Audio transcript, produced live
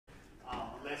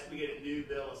unless we get a new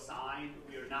bill assigned,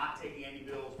 we are not taking any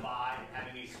bills by and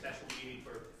having a special meeting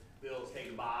for bills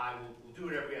taken by. We'll do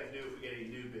whatever we have to do if we get any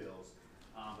new bills.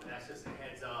 But that's just a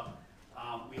heads up.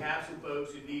 We have some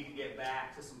folks who need to get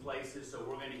back to some places, so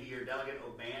we're going to hear Delegate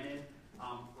O'Bannon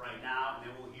right now, and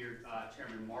then we'll hear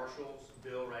Chairman Marshall's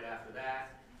bill right after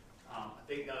that. I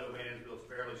think Delegate O'Bannon's bill is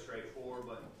fairly straightforward,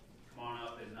 but come on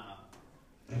up and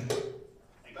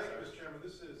Thank you, Mr. Chairman.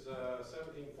 This is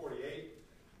 1748,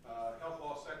 Health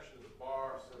Law Section of the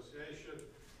Bar Association.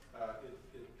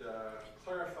 It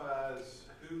clarifies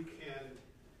who can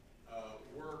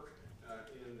work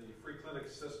in the free clinic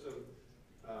system.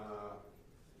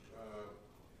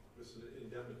 This is an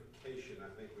indemnification, I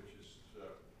think, which is...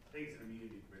 I think it's an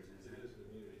immunity provision, isn't it? It is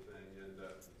an immunity thing, and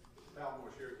Pal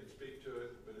Morse here can speak to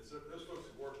it, but it's those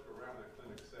folks who work around that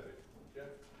clinic setting.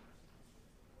 Jeff?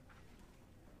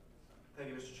 Thank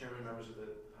you, Mr. Chairman, members of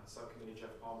the subcommittee.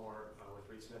 Jeff Palmore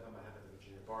with Reed Smith on behalf of the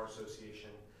Virginia Bar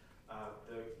Association.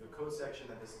 The code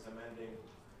section that this is amending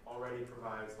already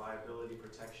provides liability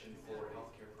protection for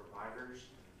healthcare providers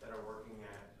that are working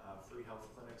at free health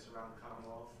clinics around the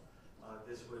Commonwealth.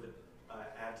 This would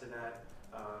add to that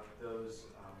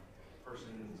those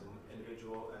persons and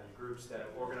individual and groups that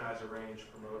organize,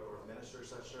 arrange, promote, or administer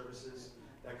such services.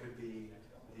 That could be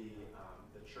the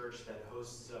church that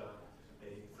hosts a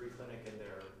free clinic in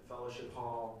their fellowship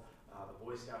hall, the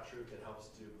Boy Scout troop that helps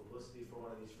do publicity for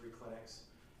one of these free clinics,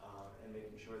 and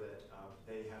making sure that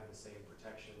they have the same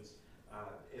protections.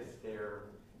 If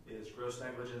there is gross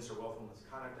negligence or willful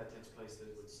misconduct that takes place, they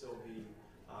would still be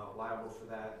liable for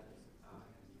that.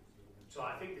 So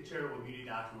I think the charitable immunity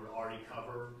doctrine would already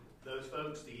cover those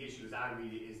folks. The issue, as I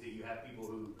read it, is that you have people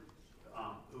who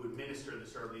administer the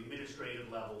service, the administrative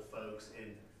level folks,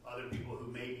 and other people who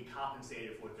may be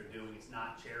compensated for what they're doing. It's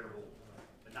not charitable,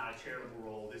 but not a charitable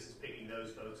role. This is picking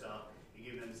those folks up and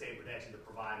giving them the same protection the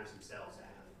providers themselves have.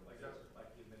 Like the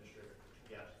administrator.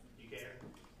 Yeah. You care?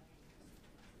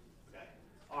 Okay.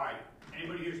 All right.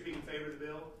 Anybody here speak in favor of the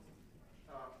bill?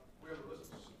 We have a list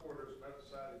of supporters: Medical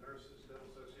Society, Nurses, Dental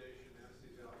Association,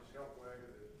 Anesthesiologists, Health Wagon,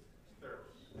 and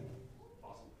therapists.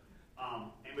 Awesome.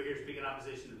 Anybody here speak in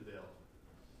opposition to the bill?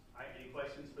 All right. Any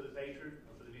questions for the patron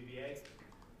or for the BBA?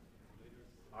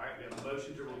 All right, we have a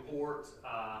motion to report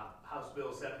House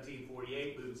Bill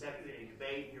 1748, moved and seconded. Any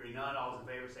debate? Hearing none, all those in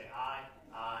favor say aye.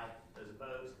 Aye. Those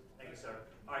opposed? Thank you, sir.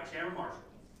 All right, Chairman Marshall,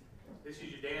 this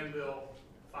is your Danville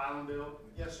filing bill.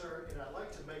 Yes, sir, and I'd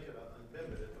like to make an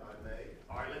amendment, if I may.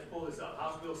 All right, let's pull this up.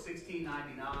 House Bill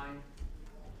 1699. I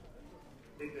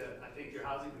think your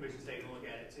Housing Commission's taking a look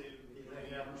at it, too.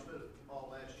 They have all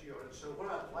last year. And so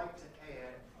what I'd like to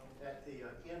add at the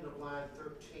end of line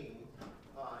 13,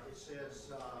 it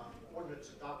says, ordinance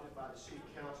adopted by the City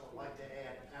Council. I'd like to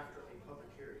add after a public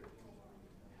hearing.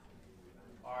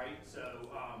 All right, so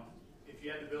if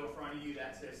you have the bill in front of you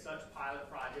that says such pilot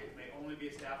project may only be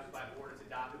established by ordinance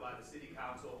adopted by the City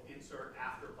Council, insert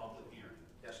after public hearing.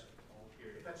 Yes, sir.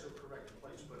 If that's a correct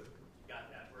place, but got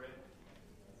that, Brett?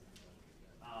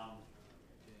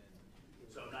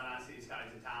 So I'm not on cities,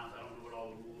 counties, and towns. I don't know what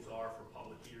all the rules are for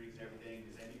public hearings and everything.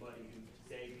 Does anybody who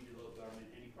say you local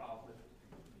government any problem with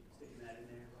sticking that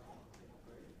in there?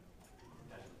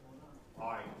 Okay.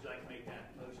 All right, would you like to make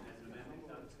that motion as an amendment,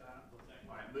 Scott?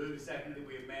 All right, move to second that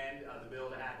we amend the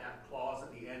bill to add that clause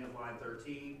at the end of line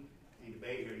 13. Any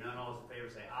debate here? None. All those in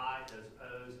favor say aye. Those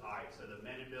opposed? All right, so the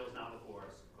amended bill is now before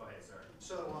us. Go ahead, sir.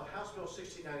 So House Bill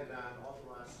 1699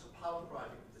 authorizes a pilot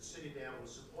project with the City of Danville,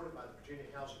 was supported by the Virginia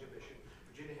Housing Commission.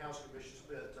 Virginia Housing Commission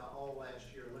spent all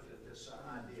last year looking at this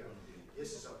idea.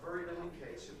 This is a very limited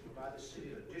case. It will provide the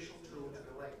city an additional tool to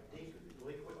collect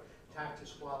delinquent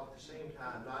taxes while at the same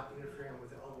time not interfering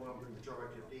with the overwhelming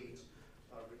majority of deeds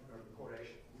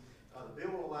recordation. The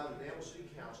bill will allow the Danville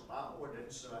City Council by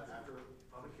ordinance after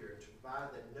public hearing to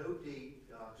provide that no deed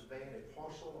conveying a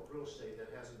parcel of real estate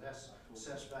that has an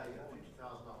assessed value of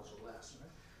 $50,000 or less.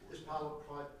 This pilot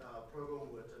program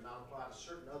would not apply to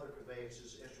certain other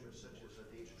conveyances, instruments such as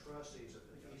deeds of trust, deeds of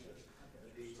easements, and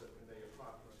deeds of conveyed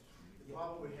property. The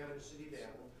problem we have in the city of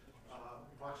Danville,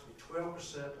 approximately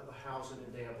 12% of the housing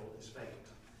in Danville is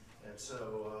vacant. And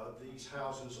so these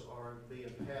houses are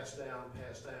being passed down,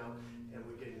 and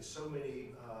we're getting so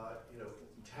many,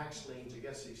 tax liens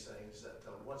against these things that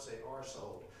once they are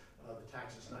sold, the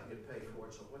tax is not getting paid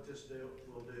for it. So what this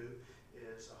will do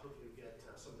is hopefully get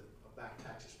some of the back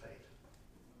taxes paid.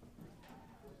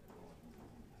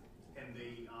 And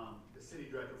the city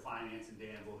director of finance in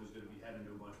Danville, who's going to be having to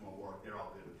do a bunch more work, they're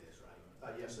all good with this,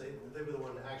 right? Yes, they were the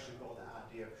one that actually brought the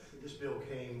idea. This bill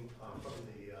came from the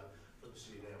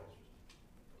city of Danville.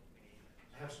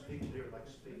 I have some people here who'd like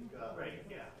to speak. Great,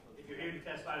 yeah. If you're here to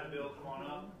testify to the bill, come on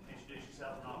up, introduce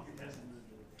yourself, and offer your testimony.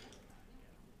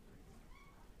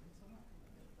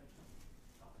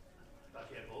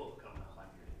 Thought you had Bullock coming up on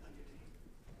your team.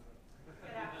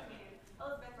 Good afternoon.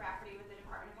 Elizabeth Rafferty with the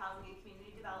Department of Housing and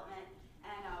Community Development,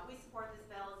 and we support this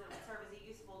bill as it will serve as a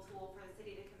useful tool for the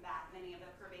city to combat many of the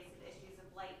pervasive issues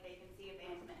of blight, vacancy,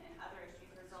 abandonment, and other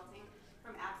issues resulting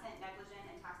from absent, negligent,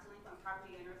 and tax delinquent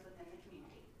property owners within the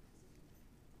community.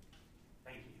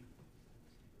 Thank you.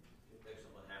 Next,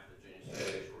 on behalf of the Virginia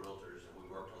State Realtors, and we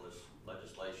worked on this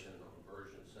legislation on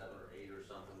version 7 or 8 or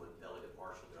something with Delegate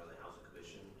Marshall there on the Housing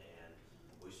Commission, and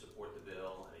we support the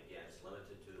bill. And again, it's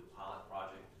limited to a pilot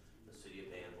project in the city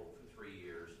of Danville for 3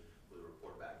 years. We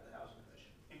report back to the Housing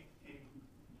Commission.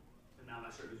 And now I'm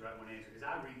not sure who's the right one to answer, because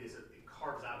I read this, it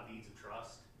carves out deeds of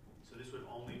trust. So this would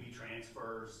only be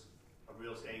transfers of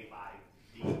real estate by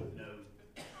deed with no.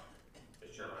 Mr.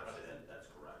 Chairman, I say that's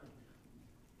correct.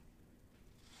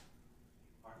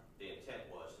 All right. The intent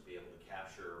was to be able to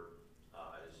capture,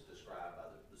 as described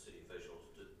by the city officials,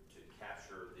 to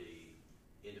capture the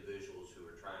individuals who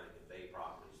were trying to convey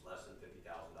properties less than $50,000,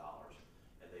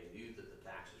 and they knew that the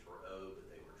taxes were owed, but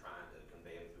they were trying to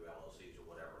convey them through LLCs or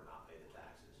whatever, and not pay the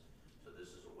taxes. So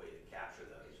this is a way to capture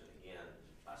those. And again,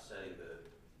 by setting the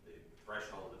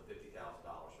threshold of $50,000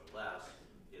 or less,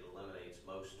 it eliminates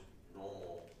most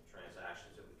normal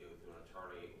transactions that would go through an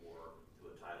attorney or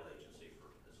through a title agency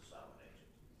as a settlement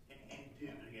agent.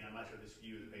 And again, I'm not sure this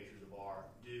view of the patrons of the bar,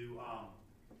 do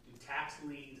tax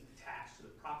liens attach to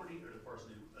the property or the person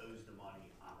who owes the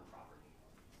money on the property?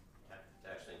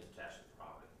 Tax liens attached to the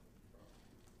property.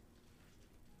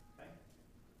 Okay.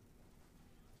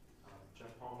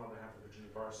 Jeff Palmer on behalf of the Virginia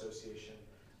Bar Association.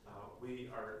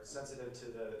 We are sensitive to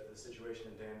the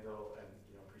situation in Danville and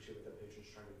appreciate what the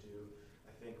patrons trying to do.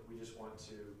 I think we just want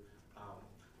to,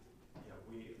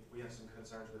 we have some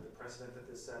concerns with the precedent that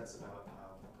this sets about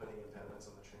putting impediments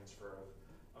on the transfer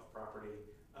of property.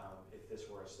 If this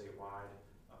were a statewide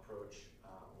approach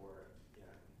or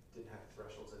didn't have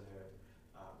thresholds in there,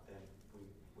 then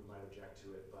we might object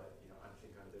to it. But I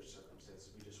think under their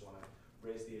circumstances, we just want to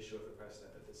raise the issue of the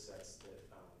precedent that this sets that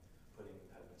putting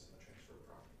impediments on the transfer of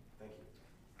property. Thank you.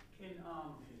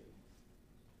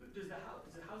 Does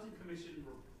the Housing Commission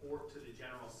report to the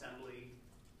General Assembly?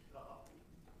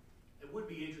 It would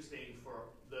be interesting for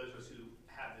those of us who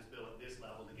have this bill at this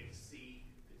level to get to see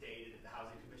the data that the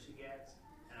Housing Commission gets,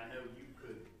 and I know you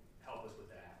could help us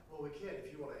with that. Well, we can, if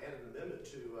you want to add an amendment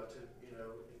to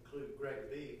include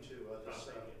Greg B to this,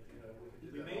 we can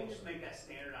do We that may also. just make that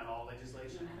standard on all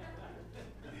legislation.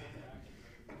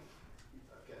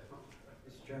 Okay.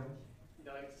 Mr. Chairman?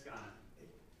 Delegate Scott.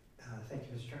 Thank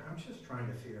you, Mr. Chairman. I'm just trying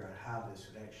to figure out how this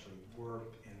would actually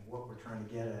work and what we're trying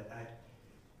to get at.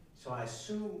 So I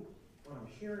assume what I'm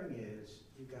hearing is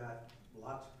you got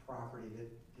lots of property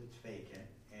that's vacant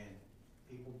and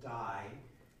people die,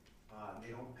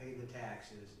 they don't pay the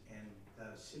taxes, and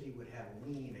the city would have a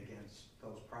lien against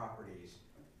those properties.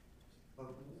 But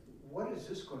what is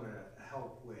this going to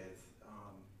help with?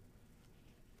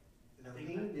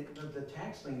 The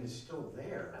tax lien is still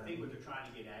there. I think what they're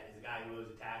trying to get at is the guy who owes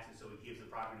the taxes, so he gives the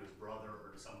property to his brother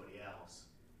or to somebody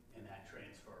else in that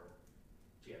transfer.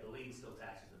 So yeah, the lien still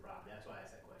attaches to the property. That's why I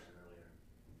asked that question earlier.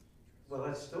 Well,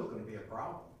 that's still going to be a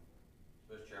problem.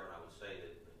 Mr. Chairman, I would say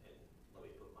that, and let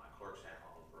me put my clerk's hat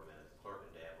on for a minute, the clerk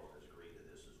in Danville has agreed to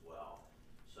this as well.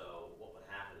 So what would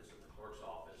happen is in the clerk's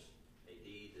office, a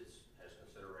deed that has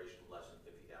consideration of less than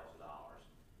 $50,000,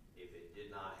 if it did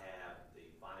not have the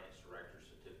finance director's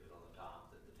certificate on the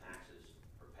top that the taxes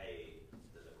are paid,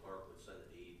 then the clerk would send the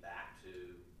deed back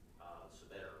to the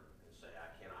submitter and say,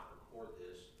 I cannot record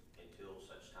this until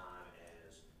such time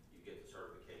as you get the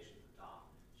certification at the top.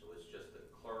 So it's just the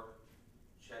clerk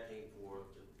checking for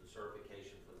the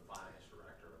certification from the finance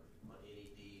director on any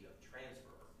deed of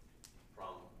transfer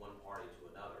from one party to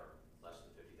another less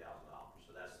than $50,000.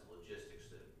 So that's the logistics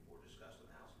that were discussed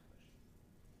in the Housing Commission.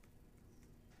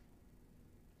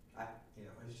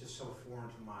 It's just so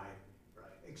foreign to my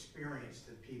experience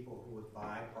that people who would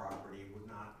buy property would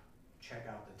not check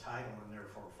out the title and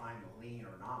therefore find the lien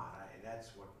or not.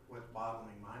 That's what's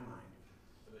boggling my mind.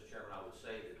 So, Mr. Chairman, I would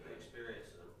say that the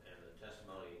experience and the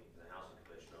testimony in the Housing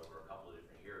Commission over a couple of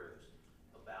different hearings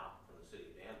about from the city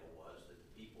of Danville was that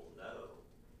the people know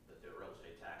that their real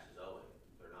estate tax is owing.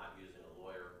 They're not using a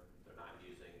lawyer. They're not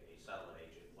using a settlement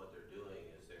agent. What they're doing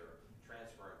is they're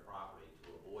transferring property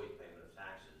to avoid payment of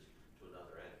taxes to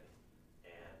another entity.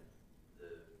 And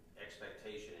the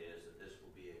expectation is that this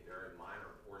will be a very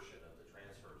minor portion of the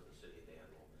transfers in the city of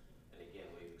Danville. And again,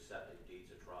 we've accepted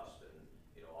deeds of trust and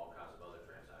all kinds of other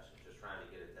transactions, just trying to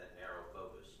get at that narrow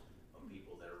focus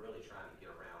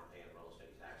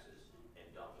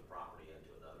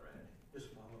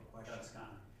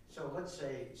So let's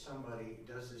say somebody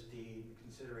does this deed,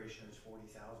 consideration is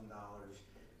 $40,000.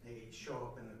 They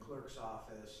show up in the clerk's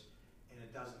office and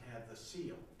it doesn't have the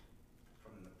seal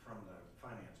from the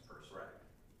finance person. Correct.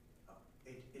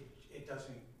 It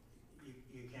doesn't,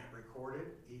 you can't record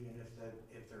it even if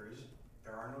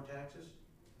there are no taxes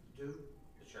due?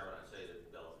 Mr. Chairman, I'd say that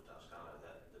Bella Toscana,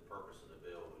 that the purpose of the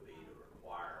bill would be to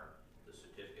require the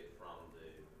certificate from the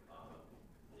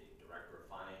Director of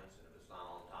Finance, and if it's not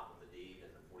on top of the deed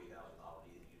and the $40,000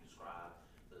 deed that you described,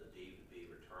 then the deed would be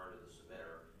returned to the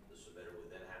submitter. The submitter would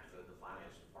then have to go to the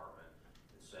Finance Department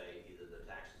and say either the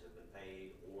taxes have been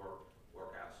paid or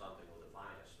work out something with the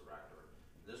Finance Director.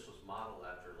 This was modeled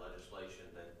after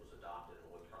legislation that was adopted in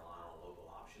North Carolina on a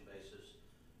local option basis.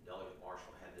 Delegate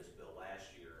Marshall had this bill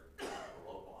last year, a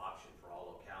local option for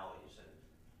all localities, and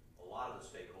a lot of the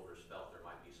stakeholders felt there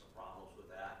might be some problems with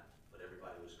that, but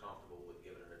everybody was comfortable with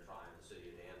giving it a try in the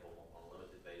city of Danville on a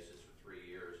limited basis for 3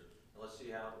 years, and let's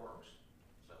see how it works.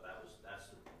 So that's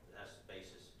the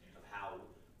basis of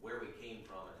where we came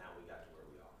from and how we got to where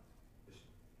we are. Mr.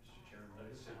 Chairman,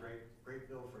 this is a great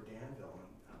bill for Danville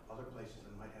and other places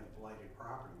that might have blighted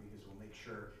property, because we'll make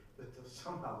sure that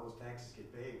somehow those taxes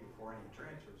get paid before any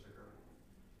transfers occur.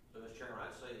 So, Mr. Chairman,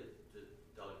 I'd say that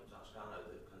Delegate Toscano,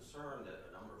 the concern that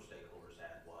a number of stakeholders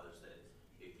had was that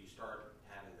if you start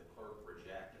having the clerk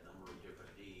reject a number of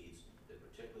different deeds, that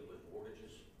particularly with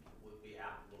mortgages would be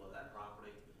applicable to that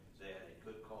property, then it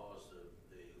could cause the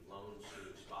loans to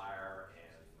expire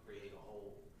and create a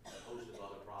whole host of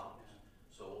other problems.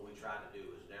 So what we tried to do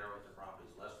is narrow it to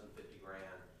properties less than 50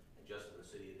 grand and just in the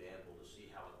city of Danville to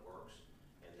see how it works,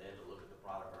 and then to look at the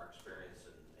product, our experience,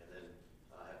 and then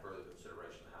have further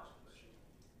consideration of the House Commission.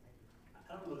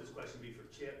 I don't know if this question would be for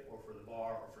Chip or for the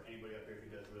bar or for anybody up here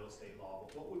who does real estate law,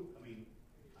 but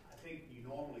I think you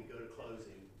normally go to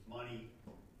closing, money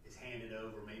is handed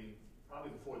over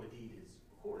probably before the deed is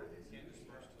recorded, isn't it?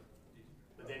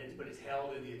 But it's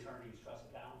held in the attorney's trust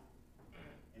account,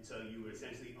 and so you would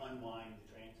essentially unwind the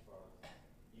transfer.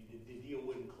 The deal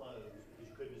wouldn't close because you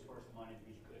couldn't disperse the money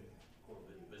because you couldn't record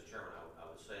the deed. Mr. Chairman, I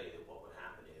would say that what would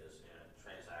happen is in a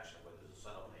transaction where there's a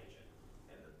settlement agent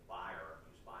and the buyer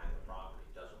who's buying the property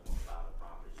doesn't want to buy the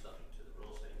property subject to the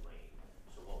real estate lien.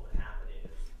 So what would happen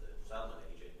is the settlement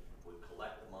agent would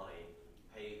collect the money,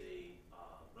 pay the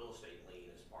real estate lien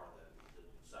as part of the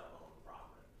settlement on the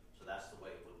property. So that's the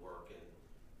way it would work in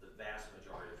the vast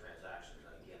majority of transactions.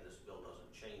 And again, this bill doesn't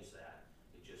change that.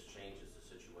 It just changes the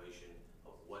situation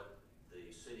of what the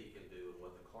city can do and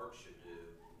what the clerk should do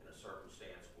in a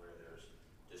circumstance where there's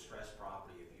distressed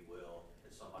property, if you will, and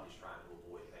somebody's trying to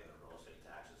avoid paying the real estate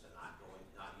taxes and not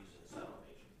using the settlement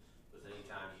agent. Because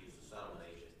anytime you use the settlement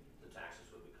agent, the taxes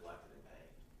would be collected and paid.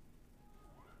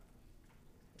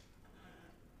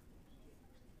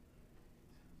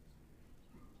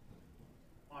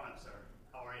 Come on up, sir.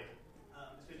 How are you?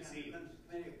 It's good to see you.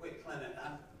 Maybe quick, Clement.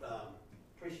 I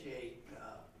appreciate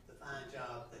the fine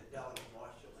job that Delegate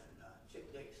Marshall and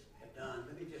Chip Dix have done.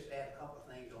 Let me just add a couple of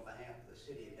things on behalf of the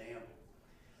city of Danville.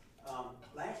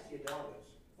 Last year,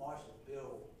 Delegate Marshall's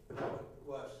bill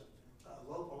was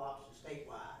local option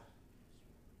statewide.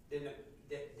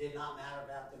 Did not matter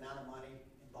about the amount of money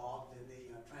involved in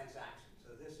the transaction.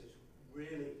 So this is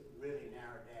really, really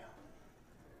narrowed down.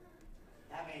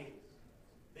 Having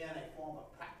been a former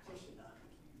practitioner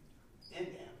in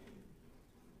Danville,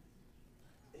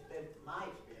 it's been my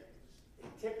experience that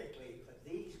typically for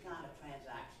these kind of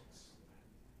transactions,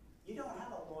 you don't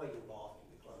have a lawyer involved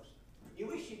in the closing. You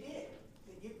wish you did.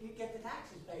 You get the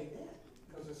taxes paid then,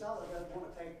 because the seller doesn't want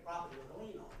to take property with a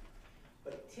lien on it.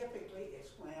 But typically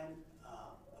it's when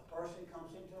a person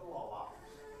comes into the law office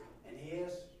and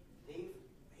here's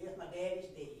my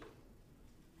daddy's deed.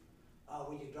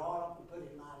 Will you draw it up and put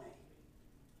it in my name?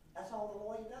 That's all the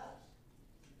lawyer does.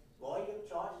 Lawyer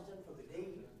charges him for the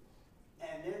deed,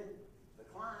 and then the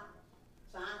client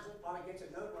signs it, probably gets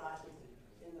it notarized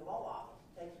in the law office,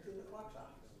 takes it to the clerk's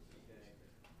office.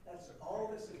 That's all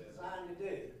this is designed to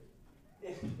do,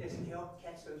 is to help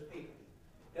catch those people.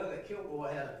 Delegate Kilgore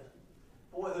had a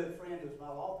boyhood friend who was my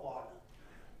law partner,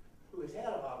 who was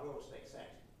head of our real estate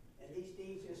section, and these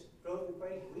deeds just drove him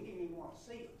crazy. We didn't even want to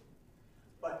see them.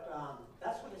 But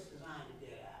that's what it's designed to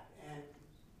get at. And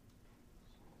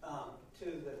to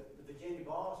the Virginia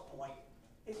Bar's point,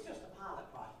 it's just a pilot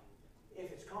project. If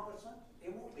it's cumbersome,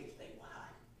 it won't be statewide.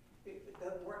 If it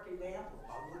doesn't work in Danville,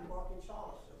 it wouldn't work in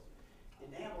Charlottesville. In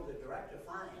Danville, the Director of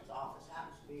Finance office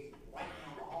happens to be right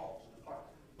down the hall from the clerk,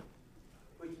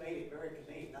 which made it very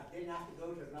convenient. I didn't have to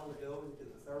go to another building to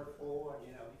the third floor,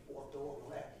 fourth door on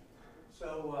the left.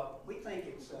 So we think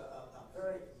it's a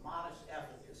very modest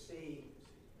effort to see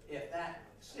if that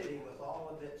city with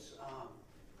all of its,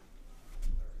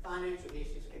 financial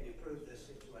issues can improve this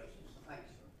situation. So thank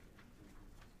you.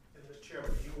 And Mr.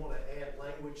 Chairman, do you want to add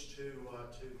language to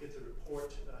get the report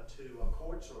to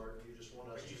courts, or do you just want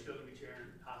Are us to? you still gonna be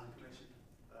chairing Housing Commission?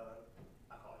 Uh,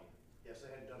 I'll call you. Yes, they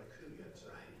hadn't done a coup yet,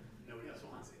 so. Right. Nobody else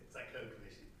wants it. It's like Code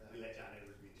Commission. We let John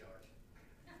Edwards be in charge.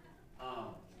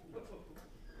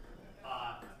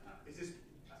 Is this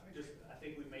just, I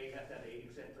think we may have to have the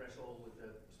 80% threshold with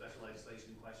the special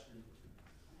legislation question.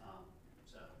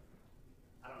 So,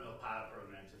 I don't know if pilot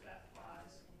programs, if that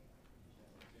applies.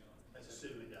 Let's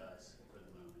assume it does for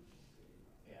the moment.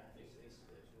 Yeah, I think it's,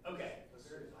 okay.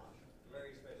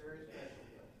 Very special.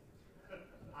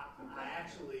 I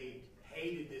actually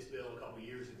hated this bill a couple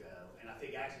years ago, and I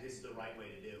think actually this is the right way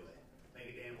to do it.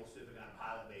 Make it damnable civic on a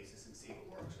pilot basis and see if it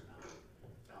works or not.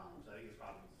 So I think it's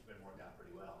probably been worked out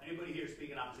pretty well. Anybody here speak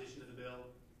in opposition to the bill?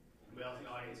 Anybody else in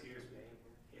the audience here speak?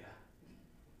 Yeah.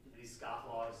 Any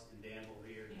scofflaws in Danville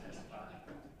here to testify?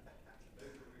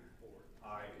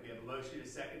 All right, we have a motion and a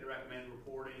second to recommend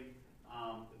reporting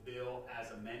the bill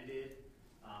as amended.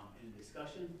 Any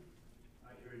discussion?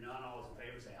 All right, hearing none, all those in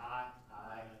favor say aye.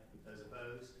 Aye. Those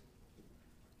opposed?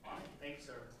 All right, thank you,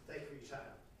 sir. Thank you for your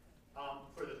time.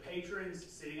 For the patrons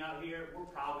sitting out here, we're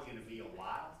probably gonna be a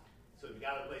while. So if you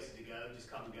got other places to go, just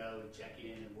come and go and check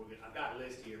in, and I've got a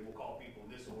list here, we'll call people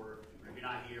in this order. If you're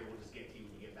not here, we'll just get to you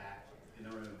when you get back in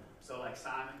the room. So like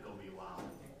Simon, gonna be a while.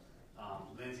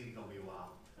 Lindsay's gonna be a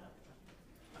while.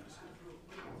 I'm just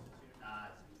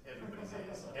everybody's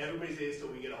is. Everybody's is till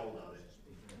we get a hold of it.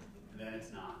 And then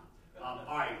it's not.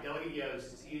 All right, Delegate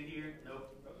Yost, is he in here?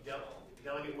 Nope.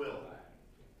 Delegate Will.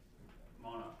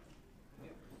 Come on up.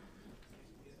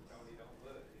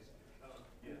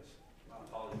 Yes, my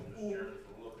apologies, Mr. Chairman,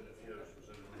 for looking if Yost was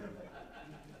in the room.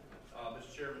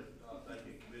 Mr. Chairman, thank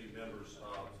you, committee members.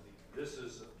 This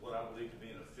is what I believe to be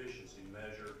an efficiency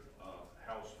measure,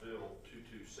 House Bill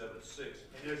 2276.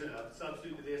 And there's a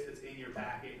substitute to this that's in your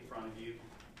packet in front of you.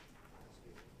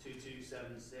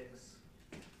 2276.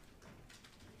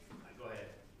 Go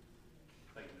ahead.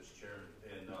 Thank you, Mr. Chairman.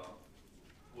 And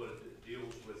what it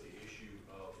deals with the issue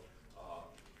of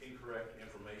incorrect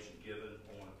information given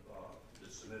on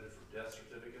that's submitted for death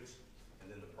certificates, and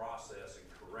then the process in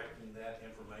correcting that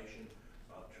information.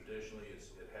 Traditionally,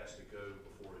 it has to go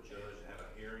before a judge and have a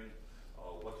hearing.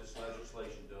 What this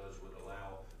legislation does would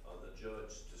allow the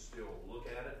judge to still look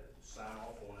at it, sign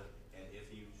off on it, and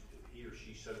if he or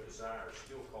she so desires,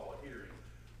 still call a hearing.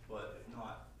 But if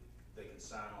not, they can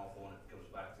sign off on it, comes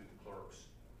back through the clerks,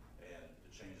 and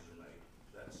the changes are made.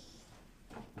 That's.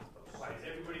 All right, has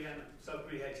everybody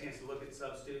subcommittee had a chance to look at the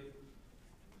substitute?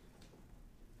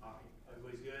 All right,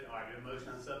 everybody's good? All right, we have a motion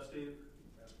on the substitute?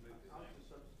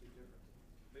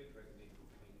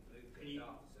 Can you,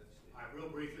 all right, real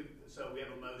briefly, so we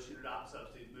have a motion to adopt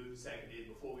substitute, moved and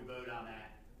seconded. Before we vote on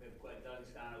that, we have Doug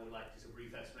Steiner would like just a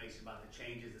brief explanation about the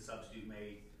changes the substitute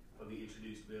made from the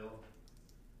introduced bill.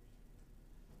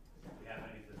 Do we have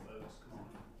any for the folks? Come on.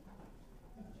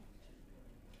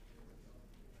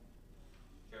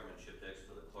 Chairman Chipdex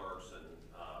for the clerks, and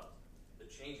the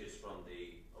changes from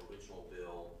the original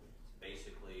bill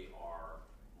basically are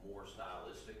more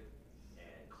stylistic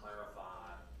and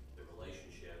clarify the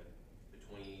relationship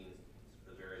between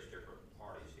the various different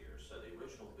parties here. So the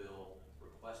original bill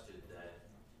requested that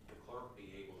the clerk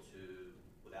be able to,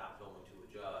 without going to a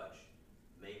judge,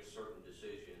 make certain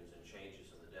decisions and changes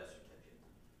in the death certificate.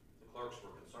 The clerks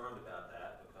were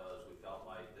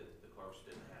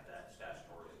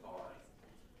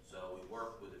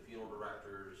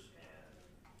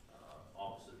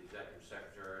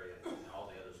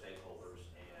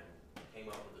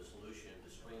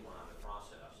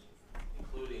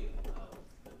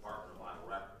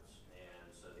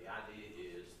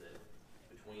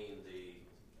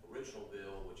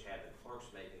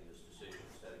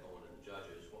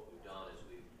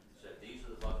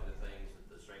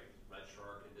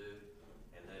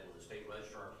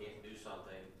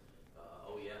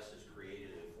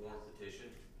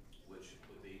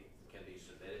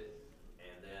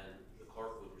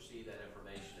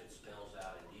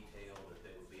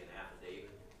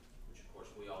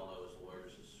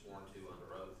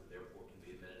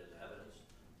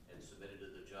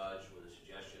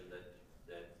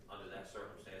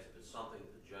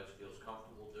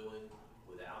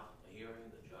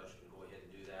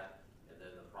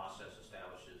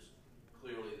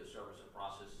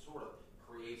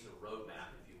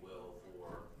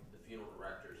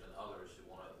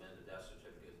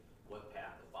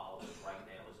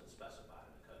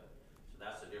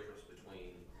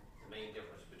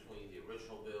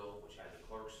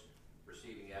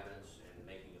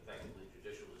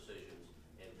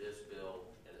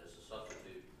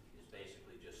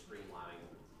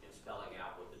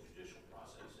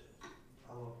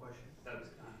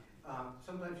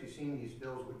seeing these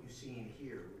bills, what you see in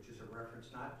here, which is a reference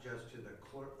not just to the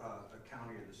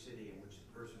county or the city in which the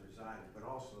person resided, but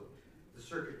also the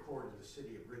circuit court of the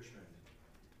city of Richmond.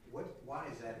 Why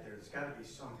is that there? There's got to be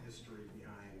some history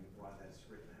behind why that's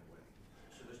written that way.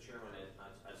 So, Mr. Chairman,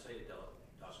 I'd say to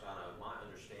Toscano, my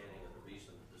understanding of the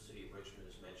reason that the city of Richmond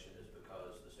is mentioned is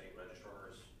because the state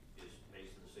registrar is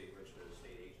based in the city of Richmond as a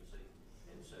state agency.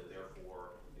 And so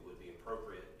therefore, it would be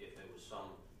appropriate if there was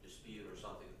some dispute or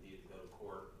something that needed to go to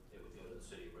court, it would go to the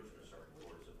city of Richmond Circuit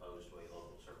Court as opposed to a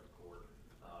local circuit court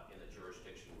in the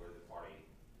jurisdiction where the party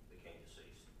became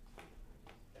deceased.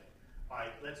 Okay. All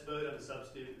right, let's vote on the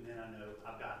substitute, and then I know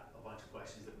I've got a bunch of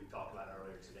questions that we talked about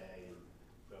earlier today, and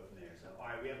go from there. So, all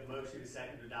right, we have a motion and a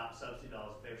second to adopt substitute.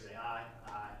 All those in favor say aye.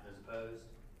 Aye. Those opposed?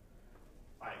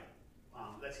 All right,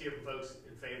 let's hear from folks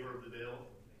in favor of the bill.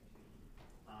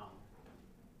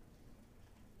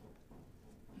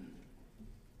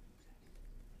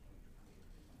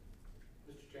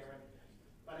 Mr. Chairman,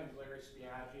 my name is Larry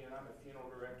Spiaggi, and I'm a funeral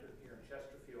director here in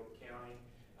Chesterfield County.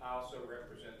 I also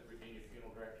represent the Virginia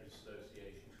Funeral Directors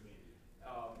Association.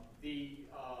 The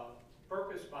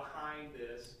purpose behind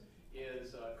this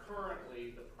is currently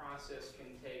the process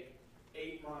can take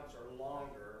 8 months or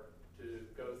longer to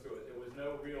go through it. There was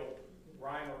no real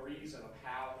rhyme or reason of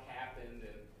how it happened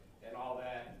and all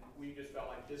that. We just felt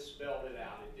like this spelled it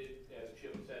out. It did, as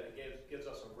Chip said, it gives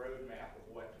us a roadmap of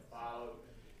what to follow,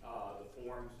 the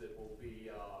forms that will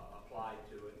be applied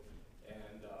to it,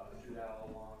 and do that all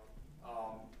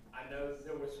along. I know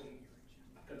there was some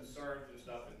concerns and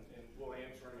stuff, and we'll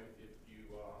answer them if you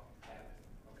have it.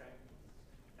 Okay?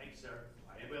 Thank you, sir.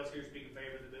 All right, anybody else here speak in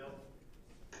favor of the bill?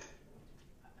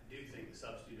 I do think the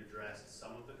substitute addressed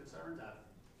some of the concerns. I've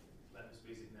let Ms.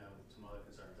 Bisick know some other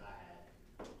concerns I had.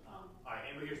 All right,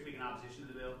 anybody here speak in opposition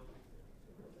to the bill?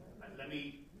 All right, let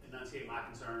me enunciate my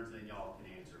concerns, and then y'all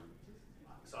can answer them.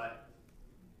 So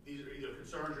these are either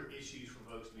concerns or issues for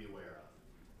folks to be aware of.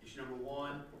 Issue number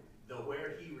one, the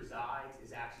where he resides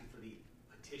is actually for the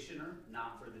petitioner,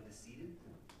 not for the decedent.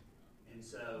 And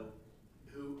so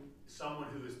someone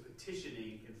who is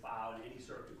petitioning can file in any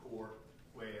circuit court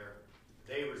where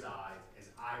they reside,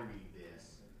 as I read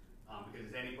this,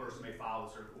 because any person may file a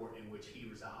circuit court in which he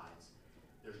resides.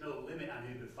 There's no limit on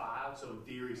who could file, so in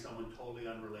theory, someone totally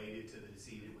unrelated to the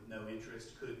decedent with no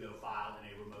interest could go file in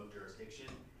a remote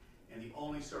jurisdiction. And the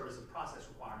only service of process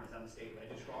requirement is on the state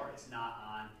registrar. It's not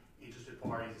on interested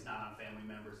parties, it's not on family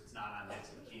members, it's not on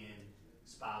next of kin,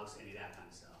 spouse, any of that kind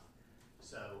of stuff.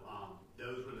 So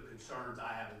those were the concerns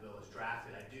I have as the bill is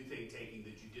drafted. I do think taking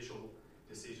the judicial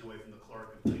decision away from the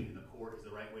clerk and putting it in the court is the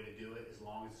right way to do it, as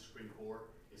long as the Supreme Court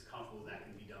is comfortable that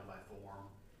can be done by form,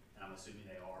 and I'm assuming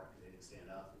they are because they didn't stand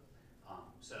up.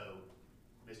 So,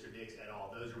 Mr. Dix et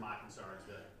al., those are my concerns: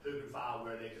 who can file,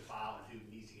 where they can file, and who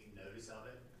needs to get notice of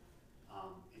it.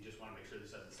 And just want to make sure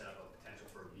this doesn't set up a potential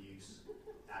for abuse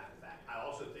after the fact. I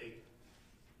also think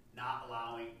not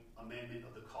allowing amendment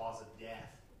of the cause of death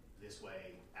this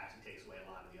way actually takes away a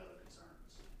lot of the other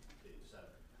concerns too. So,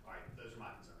 all right, those are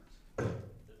my concerns.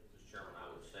 Mr. Chairman, I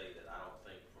would say that I don't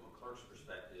think, from a clerk's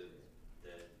perspective,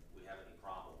 that we have any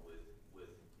problem with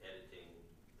editing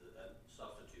the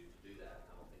substitute to do that.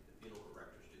 I don't think the funeral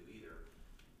directors do either.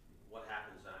 What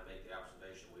happens, and I make the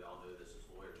observation, we all know this as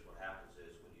lawyers, what happens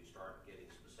is when you start getting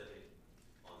specific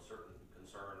on certain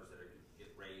concerns that get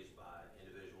raised by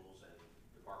individuals and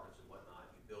departments and whatnot,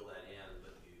 you build that in,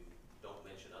 but you don't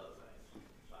mention other things.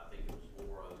 So I think it was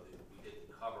more of that we didn't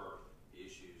cover the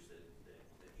issues that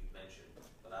you mentioned,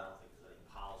 but I don't think there's any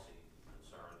policy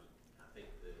concerns. I think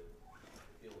the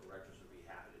field directors would be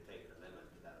happy to take an amendment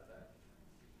to that effect.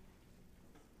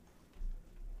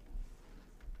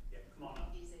 Yeah, come on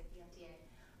up. Music, the MTA.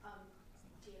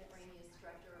 Janet Rainey is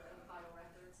Director of Vital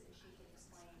Records, and she can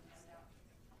explain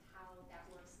how that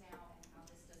works now and how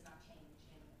this does not change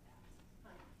any of that.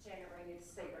 Hi, Janet Rainey,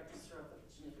 State Registrar of the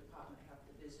Virginia Department of Health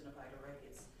Division of Vital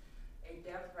Records. A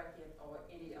death record or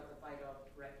any other vital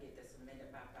record that's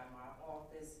amended by my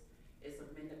office is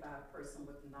amended by a person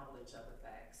with knowledge of the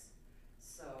facts.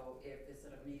 So if it's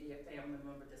an immediate family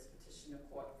member that's petitioning the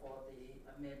court for the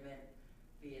amendment,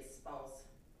 be it spouse,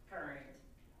 parent,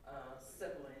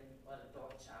 sibling, or the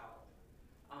adult child,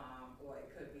 or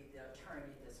it could be the attorney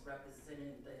that's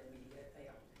representing the immediate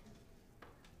family.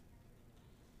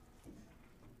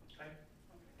 Okay.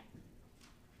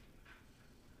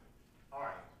 All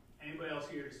right. Anybody else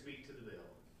here to speak to the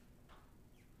bill?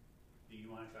 Do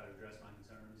you want to try to address my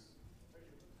concerns,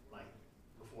 like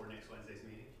before next Wednesday's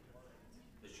meeting?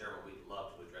 Mr. Chairman, we'd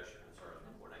love to address your concerns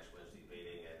before next Wednesday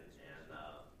meeting and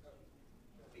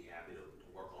be happy to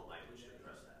work on language to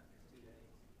address that.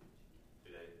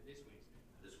 Today?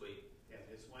 This week. Yeah,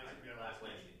 this Wednesday.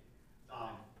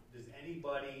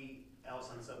 anybody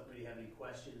else on the subcommittee have any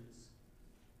questions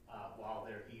while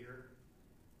they're here?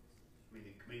 I mean,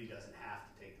 the committee doesn't have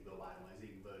to take the bill by Wednesday.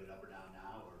 You can vote it up or down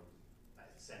now, or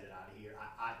send it out of here.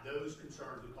 Those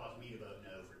concerns would cause me to vote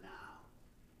no for now,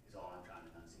 is all I'm trying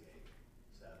to enunciate.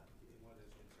 So. What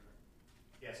is concern?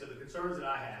 Yeah, so the concerns that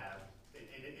I have,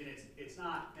 and it's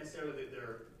not necessarily that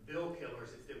they're bill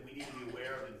killers, it's that we need to be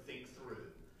aware of and think through.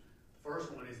 The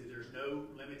first one is that there's no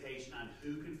limitation on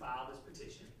who can file this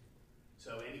petition.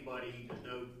 So anybody, there's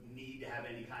no need to have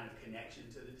any kind of connection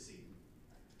to the decedent.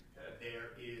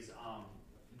 There is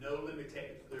no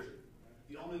limitation,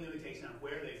 the only limitation on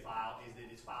where they file is that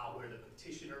it's filed where the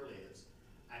petitioner lives.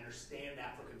 I understand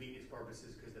that for convenience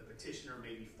purposes because the petitioner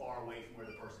may be far away from where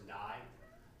the person died.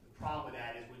 The problem with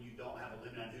that is when you don't have a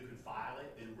limit on who can file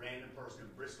it, then a random person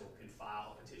in Bristol can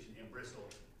file a petition in Bristol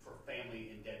for family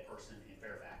and dead person in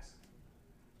Fairfax.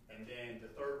 And then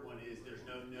the third one is there's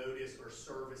no notice or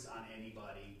service on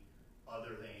anybody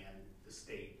other than the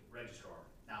state registrar.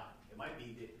 Now, it might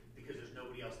be that because there's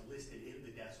nobody else listed in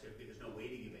the death certificate, there's no way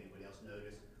to give anybody else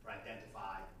notice or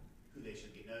identify who they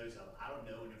should get notice of. I don't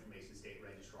know what information the state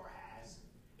registrar has.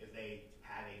 If they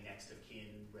have a next of kin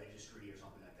registry or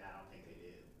something like that, I don't think they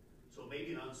do. So it may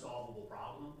be an unsolvable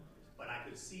problem, but I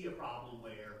could see a problem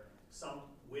where some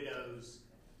widow's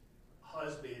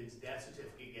husband's death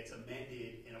certificate gets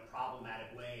amended in a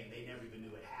problematic way and they never even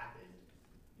knew it happened.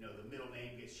 You know, the middle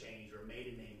name gets changed or a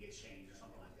maiden name gets changed or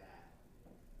something like that.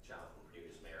 Child from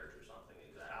previous marriage or something,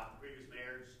 exactly. Child from previous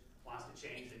marriage wants to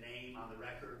change the name on the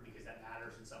record because that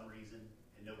matters in some reason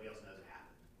and nobody else knows it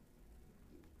happened.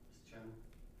 Mr. Chairman,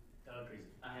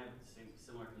 Reason. I have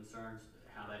similar concerns,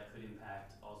 how that could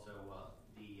impact also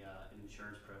the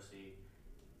insurance proceed.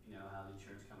 You know, how the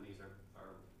insurance companies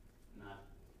are not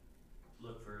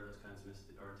look for those kinds of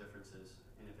differences,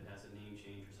 and if it has a name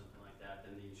change or something like that,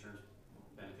 then the insurance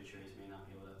beneficiaries may not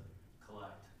be able to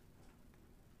collect.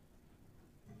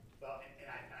 Well, and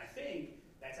I think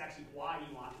that's actually why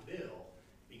you want the bill,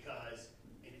 because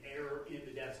an error in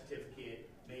the death certificate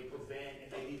may prevent,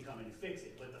 and they need to come in and fix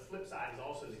it. But the flip side is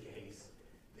also the case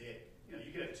that, you know,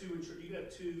 you could have two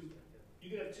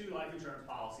life insurance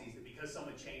policies that because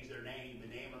someone changed their name, the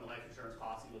name on the life insurance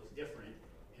policy looks different,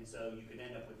 and so you could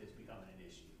end up with this becoming an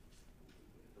issue.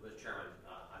 Mr. Chairman,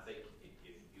 I think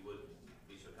if you would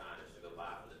be so kind as to go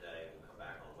by for the day, we'll come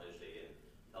back on Wednesday, and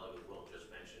Delegate Wilt just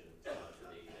mentioned to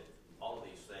me that all of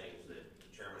these things that the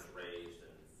Chairman's raised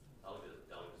and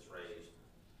delegates raised,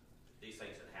 these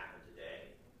things that happen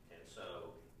today. And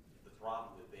so the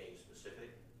problem with being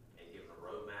specific and giving a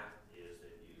roadmap is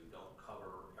that you don't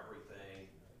cover everything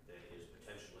that is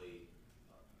potentially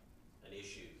an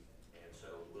issue. And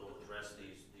so we'll address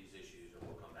these issues and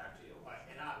we'll come back to you. All right,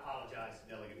 and I apologize to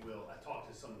Delegate Will. I talked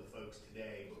to some of the folks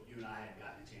today, but you and I hadn't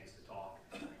gotten a chance to talk.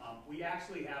 We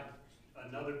actually have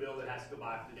another bill that has to go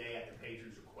by for today at the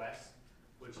patron's request,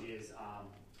 which is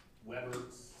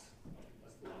Weber's,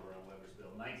 what's the number on Weber's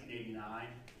bill? 1989.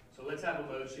 So let's have a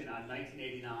motion on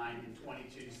 1989 and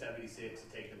 2276 to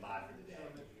take them by for the day.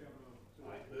 All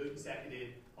right, moved and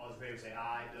seconded. All those in favor say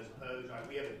aye. Those opposed, all right,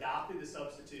 we have adopted the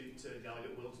substitute to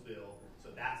Delegate Wilt's bill, so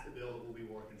that's the bill that we'll be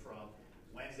working from.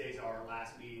 Wednesday's our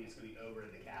last meeting. It's going to be over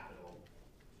in the Capitol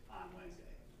on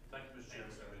Wednesday. Thank you, Mr.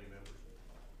 Chairman, committee members.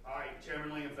 All right, Chairman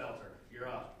Lingenfelter, you're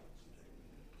up.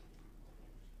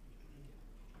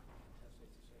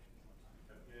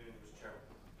 Afternoon, Mr. Chairman.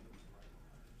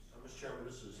 Mr. Chairman,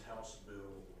 this is House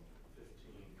Bill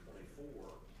 1524,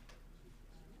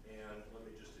 and let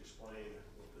me just explain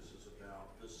what this is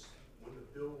about. When the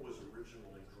bill was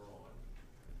originally drawn,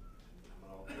 and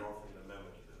I'll be offering an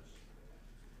amendment to this,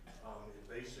 it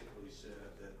basically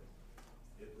said that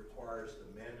it requires the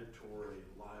mandatory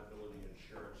liability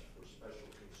insurance for special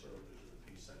conservators of the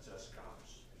peace, that's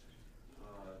SCOPS,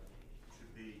 to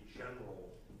be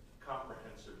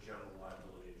comprehensive general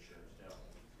liability insurance. Now,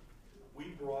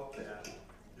 we brought that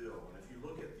bill, and if you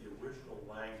look at the original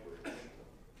language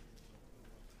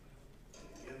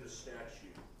in the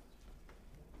statute,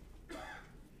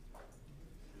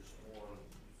 just one.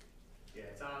 Yeah,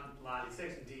 it's on line, it's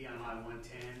section D on line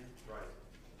 110. Right.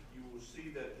 You will see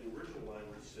that the original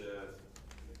language said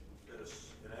that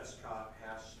an SCOP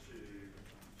has to,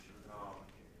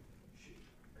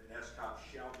 an SCOP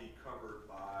shall be covered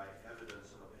by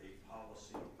evidence of a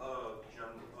policy of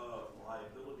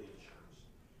liability insurance.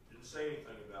 Didn't say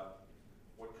anything about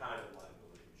what kind of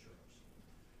liability insurance.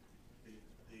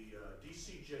 The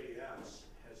DCJS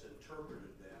has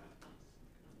interpreted that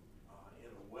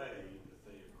in a way that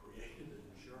they have created an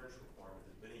insurance requirement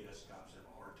that many SCOPs have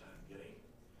a hard time getting.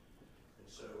 And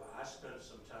so I spent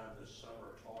some time this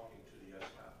summer talking to the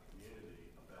SCOP community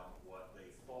about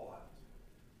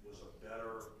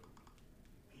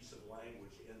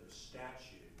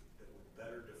statute that would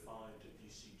better define to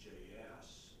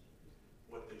DCJS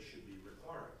what they should be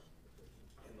requiring.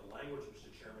 And the language, Mr.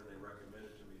 Chairman, they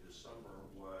recommended to me this summer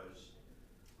was,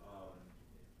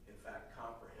 in fact,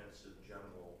 comprehensive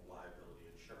general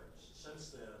liability insurance.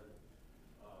 Since then,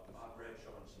 Bob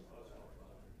Bradshaw and some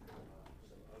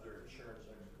other insurance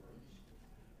experts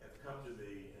have come to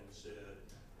me and said,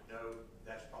 no,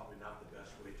 that's probably not the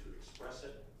best way to express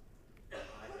it.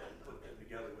 I had put them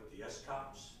together with the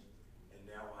SCOPs, and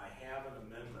now I have an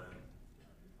amendment.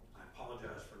 I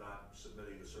apologize for not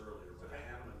submitting this earlier, but I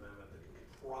have an amendment that can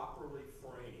properly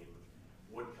frame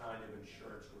what kind of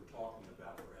insurance we're talking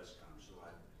about for SCOPs. So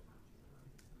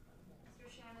Mr.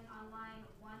 Chairman, on line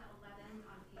 111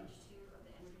 on page 2 of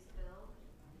the introduced bill,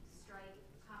 strike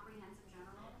comprehensive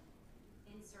general,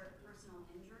 insert personal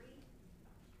injury.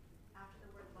 After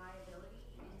the word liability,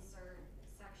 insert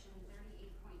section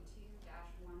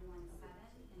 38.2-117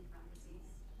 in parentheses.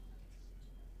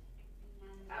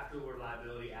 And After the word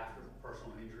liability, after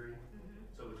personal injury?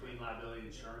 So between liability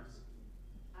and insurance?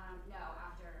 no,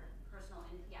 after personal,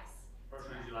 yes.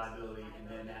 Personal injury liability, and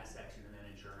then that section, and then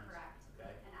insurance? Correct.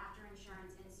 Okay. And after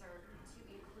insurance, insert to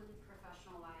include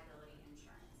professional liability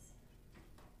insurance.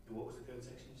 And what was the code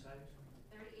section you cited?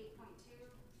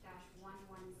 38.2-117.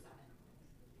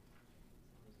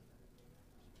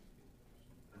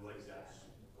 And what is that?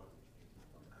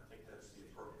 I think that's the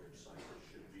appropriate site that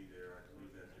should be there. I can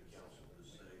leave that to council to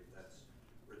say if that's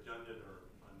redundant or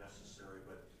unnecessary.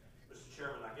 But, Mr.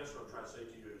 Chairman, I guess what I'm trying to say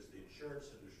to you is the insurance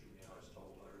industry now has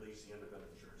told, or at least the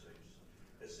independent insurance agents,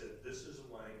 has said this is a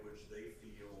language they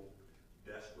feel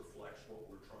best reflects what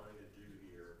we're trying to do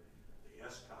here. The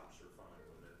SCOPs are fine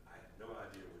with it. I have no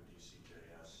idea what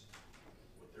DCJS,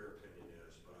 what their opinion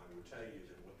is, but I will tell you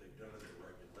that what they've done in their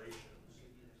regulations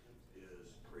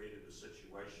is created a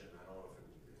situation, I don't know if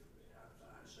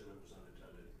I assume it was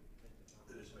unintended,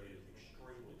 that has made it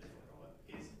extremely difficult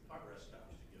for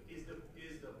SCOPs to give.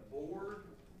 Is the board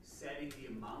setting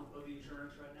the amount of the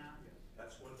insurance right now?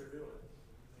 That's what they're doing.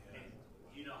 And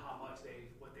you know how much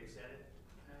what they set it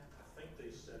at? I think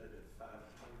they set it at 500,000.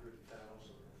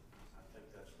 I think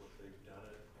that's what they've done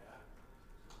it at.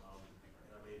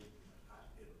 And I mean,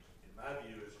 in my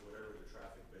view, it's whatever the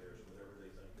traffic bears, whatever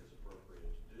they think is appropriate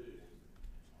to do.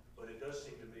 But it does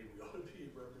seem to me we ought to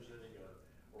be representing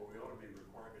or we ought to be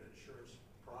requiring an insurance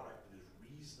product that is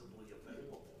reasonably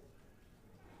available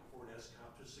for an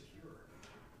SCOP to secure.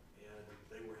 And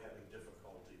they were having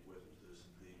difficulty with the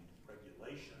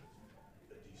regulation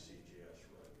that DCGS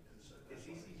wrote. And so Is that's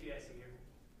why- CCGS here?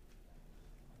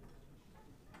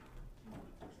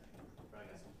 Probably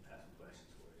got some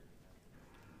questions for you.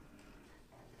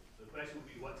 So the question would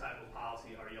be, what type of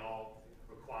policy are y'all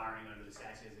requiring under the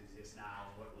statute as it exists now,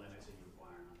 and what limits are you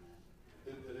requiring on that?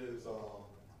 It is,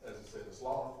 as I said, it's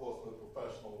law enforcement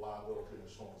professional liability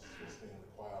insurance is what's being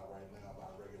required right now by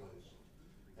regulation,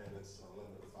 and it's a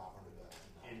limit of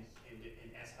 $500,000. And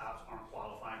SCOPs aren't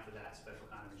qualifying for that special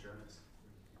kind of insurance?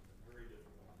 Very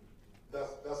difficult.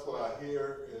 That's what I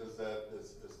hear is that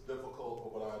it's difficult,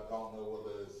 but what I don't know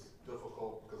whether it's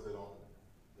difficult because they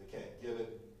can't get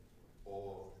it,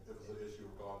 or if it's an issue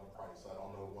regarding the price. I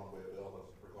don't know one way or the other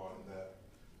regarding that.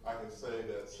 I can say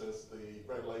that since the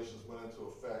regulations went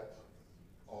into effect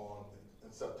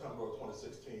in September of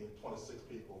 2016, 26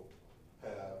 people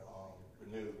have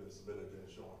renewed and submitted their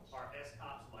insurance. Are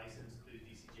SCOPs licensed through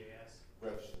DCJS?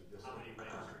 Registered, yes, How sir. many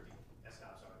registered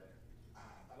SCOPs are there?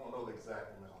 I don't know the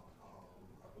exact amount.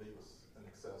 I believe it's in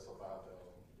excess of 5,000.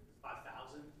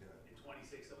 5,000? Yeah. And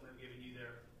 26 of them have given you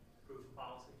their proof of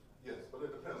policy? Yes, but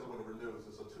it depends on when it renews.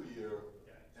 It's a 2-year,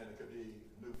 Okay. and it could be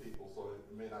new people, so it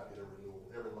may not be the renewal.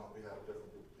 Every month we have a different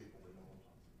group of people renewing.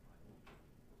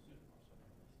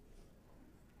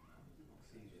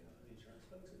 See the insurance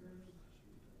folks in the room?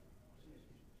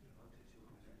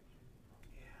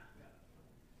 Yeah.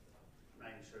 I'm not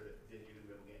even sure that you're gonna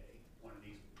be able to get one of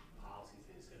these policies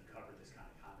that is gonna cover this kind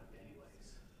of conduct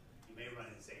anyways. You may run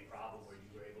into the same problem where you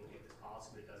were able to get this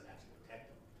policy, but it doesn't actually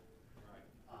protect them. Right.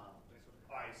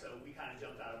 All right, so we kind of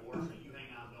jumped out of order, so you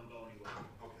hang on, don't go anywhere.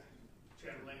 Okay.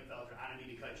 Chairman Lingenfelter, I didn't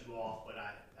mean to cut you off, but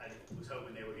I was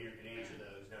hoping they were here and could answer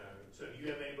those. No. So do you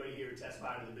have anybody here to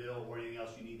testify to the bill or anything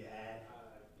else you need to add?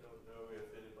 I don't know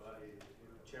if anybody is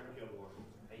here. Chairman Kilgore.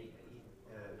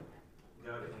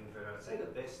 Got it, but I'd say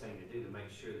the best thing to do to make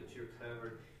sure that you're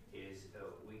covered is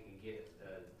we can get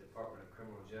Department of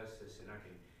Criminal Justice, and I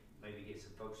can maybe get some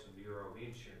folks from Bureau of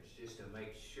Insurance just to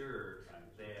make sure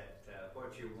that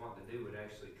what you want to do would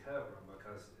actually cover them,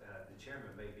 because the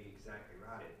chairman may be exactly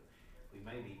right. We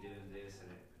may be doing this and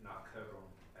it not cover them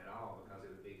at all because it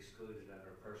would be excluded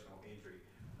under a personal injury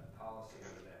policy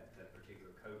under that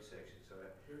particular code section, so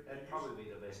that'd probably be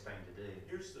the best thing to do.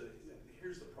 Here's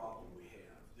the problem we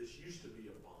have. This used to be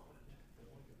a bond.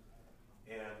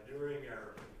 And during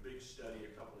our big study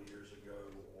a couple of years ago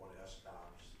on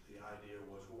SCOPs, the idea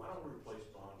was, well, why don't we replace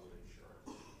bond with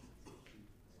insurance?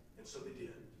 And so they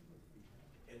did.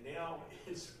 And now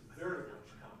it's very much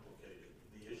complicated,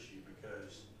 the issue,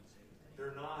 because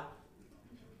they're not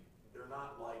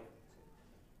like,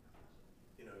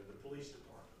 you know, the police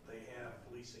department. They have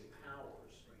policing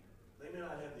powers. They may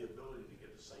not have the ability to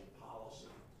get the same policy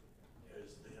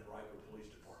as the Henrico Police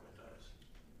Department does.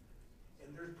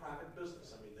 And they're private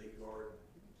business. I mean, they guard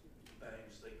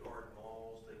banks, they guard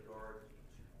malls, they guard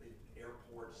the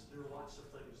airports. There are lots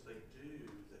of things they do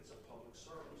that's a public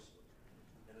service.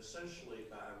 And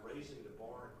essentially, by raising the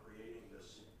bar and creating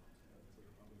this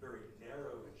very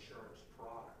narrow insurance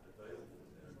product available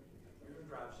to them, you're going to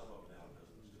drive some of them out of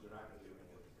business because they're not going to be able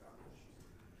to get the coverage.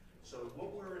 So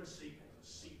what we're in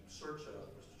search of,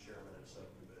 Mr. Chairman and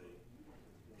Subcommittee,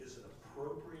 is an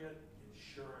appropriate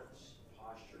insurance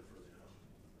posture for them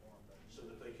so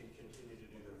that they can continue to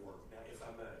do their work. Now, if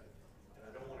I may, and I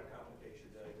don't want to complicate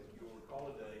your day, but you'll recall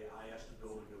today I asked the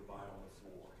bill to go by on the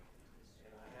floor.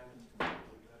 And I haven't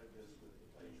completely vetted this with the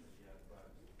patient yet, but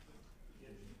it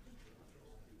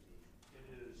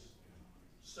is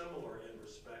similar in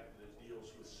respect that it deals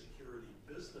with security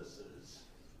businesses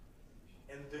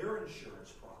and their insurance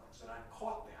products. And I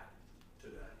caught that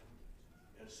today.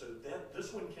 And so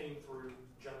this one came through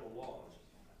general laws.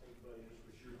 I think, buddy, this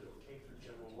was your bill. It came through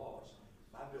general laws.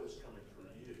 My bill's coming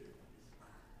through you.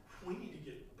 We need to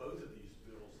get both of these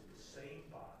bills in the same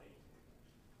body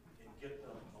and get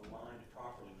them aligned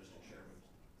properly, Mr. Chairman,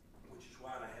 which is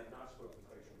why, and I have not spoken to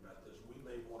the patient about this, we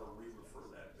may want to re-refer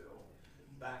that bill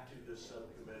back to this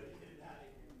subcommittee.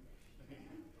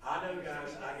 I know,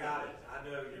 guys, I got it. I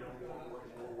know you don't want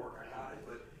more work, I got it.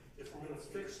 But if we're going to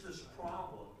fix this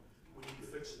problem, we need to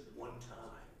fix it one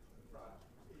time. Right.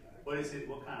 What is it?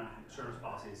 What kind of insurance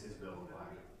policy is his bill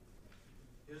require?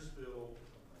 His bill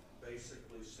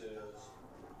basically says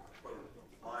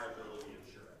liability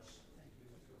insurance.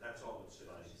 That's all it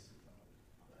says.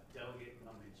 Delegate,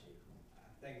 I'm in chief.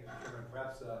 Thank you, Mr. Chairman.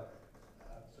 Perhaps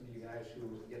some of you guys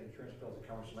who get insurance bills at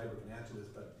Commerce Labor can answer this,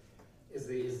 but is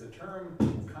the term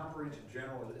comprehensive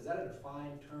general, is that a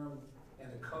defined term in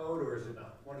the code, or is it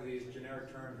one of these generic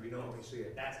terms we normally see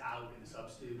it? That's out in the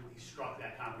substitute. He struck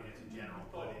that comprehensive general.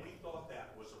 We thought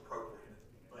that was appropriate.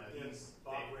 But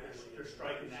they're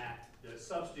striking that. The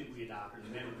substitute we adopted, the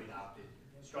amendment we adopted,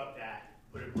 struck that,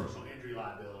 put in personal injury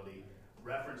liability,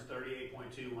 reference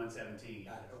 38.2117.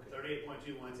 Okay.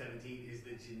 38.2117 is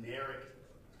the generic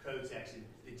code section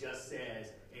that just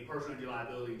says a personal injury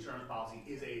liability insurance policy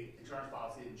is a insurance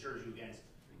policy that insures you against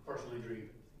personal injury,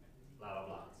 blah,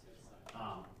 blah,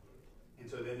 blah. And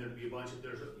so then there'd be a bunch of,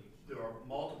 there are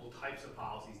multiple types of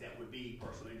policies that would be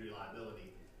personal injury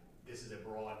liability. This is a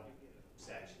broad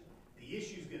section. The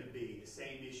issue is going to be, the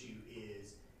same issue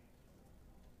is,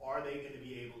 are they going to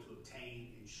be able to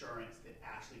obtain insurance that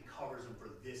actually covers them for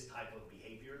this type of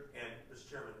behavior? And Mr.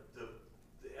 Chairman, the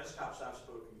SCOPs I've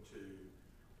spoken to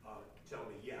tell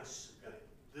me yes, that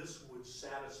this would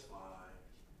satisfy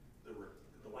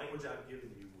the language I've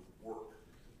given you would work.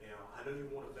 Now, I know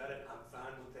you want to vet it. I'm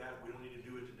fine with that. We don't need to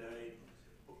do it today.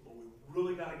 But we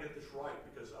really got to get this right,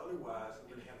 because otherwise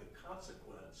we're going to have the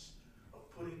consequence of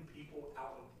putting people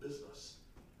out of business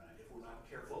if we're not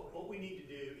careful. What we need to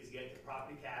do is get the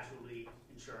property casualty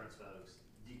insurance folks,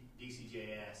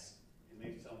 DCJS, and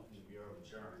maybe someone from the Bureau of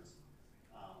Insurance,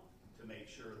 to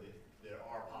make sure that there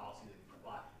are policies that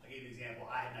apply. I'll give you an example.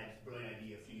 I had a brilliant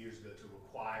idea a few years ago to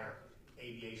require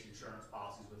aviation insurance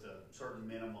policies with a certain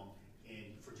minimum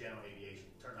for general aviation.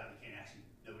 It turns out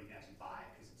nobody can actually buy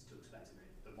it because it's too expensive and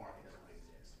the market doesn't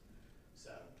exist.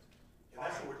 So, and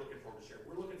that's what we're looking for, Mr. Chairman.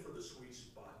 We're looking for the sweet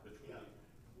spot between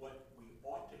what we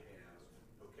ought to have,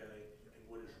 okay, and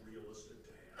what is realistic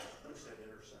to have. What's that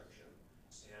intersection?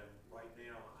 And right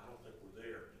now, I don't think we're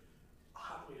there.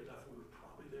 Oddly enough, we were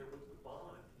probably there with the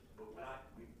bond, but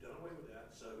we've done away with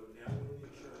that. So now we're in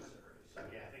the insurance area. So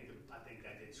yeah, I think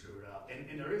that did screw it up.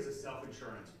 And there is a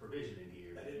self-insurance provision in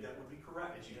here. That would be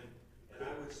correct. And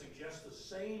I would suggest the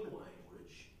same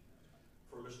language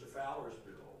for Mr. Fowler's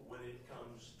bill when it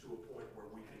comes to a point where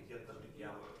we can get them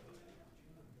together.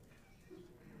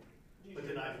 Put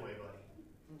the knife away, buddy.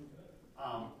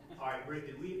 All right,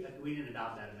 Rick, we didn't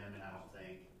adopt that amendment, I don't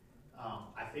think.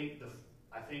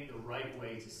 I think the right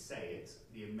way to say it,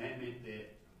 the amendment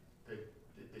that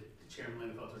the Chairman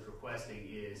Lindenfelter is requesting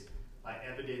is by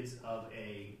evidence of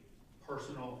a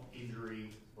personal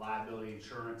injury liability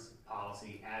insurance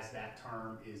policy as that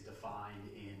term is defined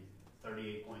in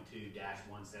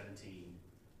 38.2-117,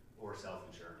 or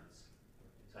self-insurance.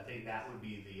 So I think that would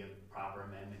be the proper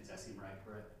amendment. Does that seem right,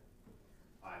 correct?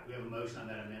 All right, we have a motion on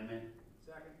that amendment.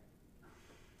 Second.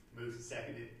 Moved and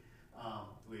seconded.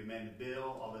 We amend the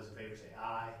bill. All those in favor say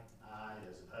aye. Aye.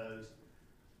 Those opposed.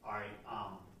 All right.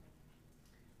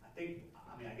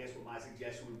 I guess what my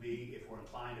suggestion would be, if we're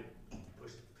inclined to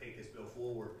take this bill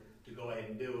forward, to go ahead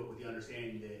and do it with the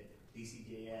understanding that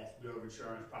DCJS, Bureau of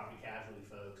Insurance, property casualty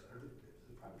folks, are the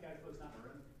property casualty folks not in the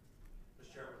room? Mr.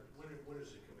 Chairman, when is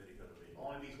the committee gonna meet?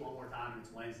 Only meets one more time, and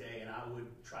it's Wednesday, and I would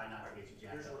try not to get you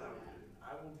jacked Here's up what I on would that. do.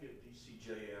 I will get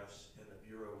DCJS and the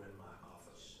Bureau in my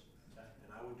office. Okay. And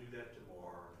I would do that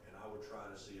tomorrow, and I would try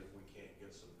to see if we can't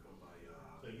get some kumbaya.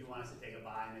 So you want us to take a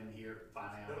buy and then here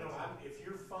finally? No, if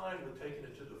you're fine with taking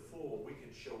it to the full, we can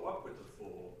show up with the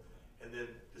full and then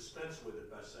dispense with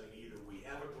it by saying either we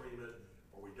have agreement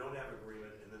or we don't have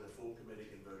agreement, and then the full committee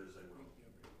can vote as they will.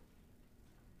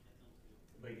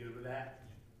 Everybody good with that?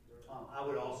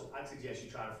 I'd suggest you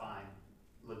try to find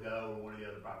Legault or one of the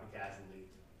other property casualty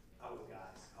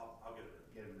guys. I'll get it.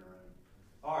 Get them in the room.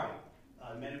 All right,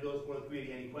 amended bills for the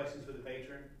committee. Any questions for the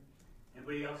patron?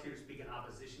 Anybody else here to speak in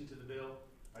opposition to the bill?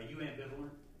 Are you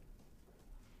ambivalent?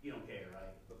 You don't care,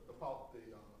 right? The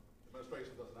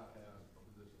administration does not have a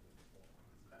position at this point.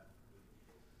 Okay.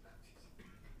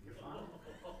 You're fine.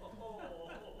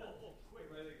 Quick,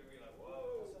 right? They can be like,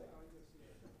 whoa.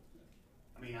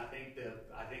 I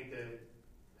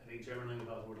think Chairman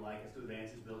Lingenfeld would like us to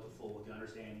advance his bill to full with the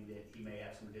understanding that he may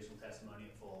have some additional testimony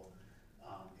at full.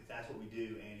 If that's what we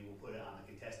do, Andy, we'll put it on the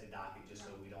contested docket just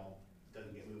so we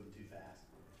doesn't get moving too fast.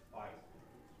 All right,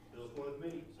 bills for the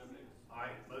committee. All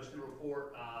right, motion to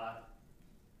report,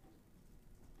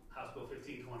 House Bill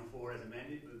 1524 as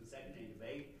amended. Moved second, any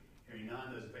debate? Hearing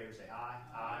none, those in favor say aye.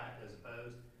 Aye. Those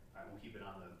opposed? All right, we'll keep it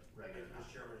on the regular.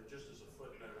 Mr. Chairman, just as a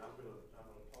footnote, I'm gonna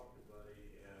talk to Buddy,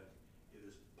 and it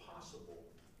is possible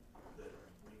that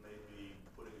we may be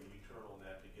putting a U-turn on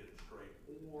that to get it straight,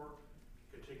 or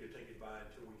continue to take it by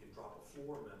until we can drop a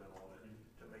floor amendment on it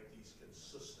to make these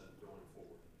consistent going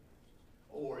forward.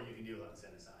 Or you can do it on the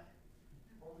Senate side.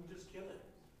 Or we just kill it.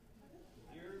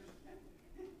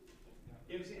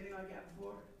 You ever seen anything like that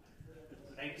before?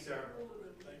 Thank you, sir.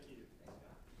 Thank you.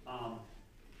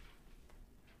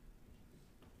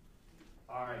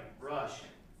 All right, Rush.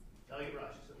 Delegate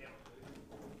Rush. Yep.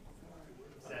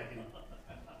 Second.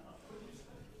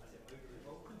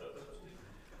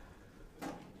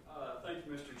 Thank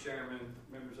you, Mr. Chairman,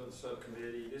 members of the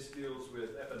subcommittee. This deals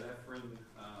with epinephrine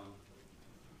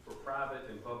for private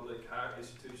and public higher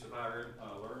institutions of higher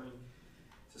learning.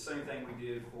 It's the same thing we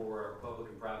did for our public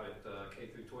and private K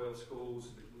through 12 schools,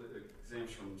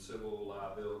 exempts from civil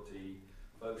liability,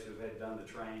 folks who have done the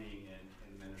training and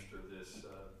administer this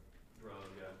drug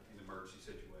in emergency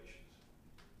situations.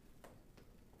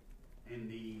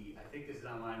 And I think this is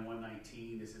on line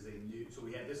 119. This is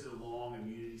this is a long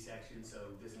immunity section, so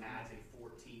this adds a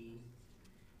 14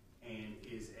 and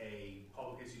is a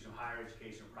public institution of higher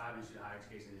education or private institution of higher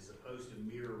education. It's supposed to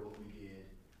mirror what we did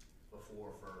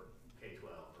before for K-12,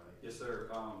 right? Yes, sir.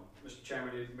 Mr.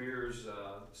 Chairman, it mirrors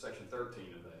section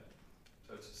 13 of that.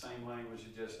 So it's the same language,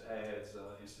 it just adds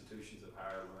institutions of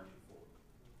higher learning for it.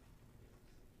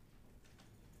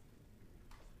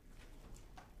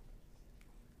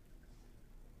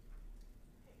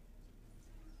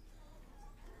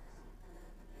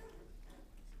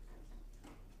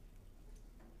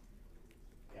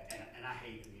 Yeah, and I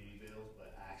hate community bills,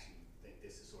 but I actually think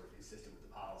this is sort of consistent with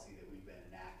the policy that we've been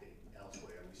enacting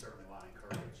elsewhere. We certainly want to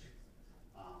encourage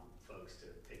folks to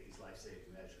take these life-saving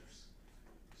measures.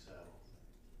 So,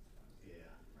 yeah,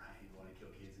 right. You want to kill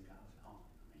kids in college? No,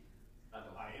 I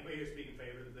don't. All right, anybody here speak in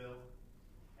favor of the bill?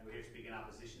 Anybody here speak in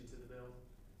opposition to the bill?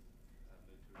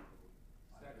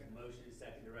 Second. Motion is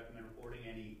second to recommend reporting.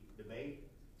 Any debate?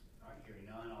 All right, hearing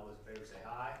none. All those in favor say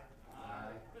aye.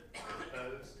 Aye.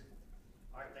 Opposed?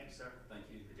 All right, thank you, sir.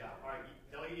 Thank you. Good job. All right,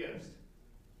 Delegate Yost.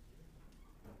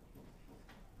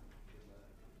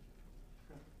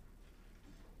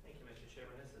 Thank you, Mr.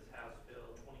 Chairman. This is House Bill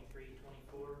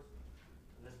 2324.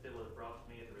 And this bill was brought to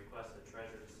me at the request of the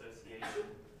Treasurers Association.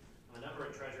 A number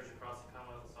of treasurers across the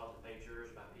Commonwealth sought to pay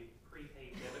jurors by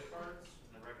prepaid debit cards.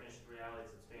 In the recognition of the reality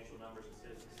that substantial numbers of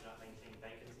citizens do not maintain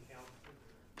banking accounts.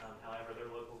 However, their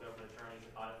local government attorneys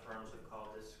and audit firms have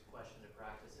called this question into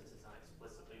practice since it's not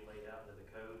explicitly laid out into the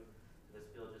code. This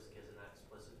bill just gives them that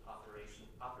explicit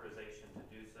authorization to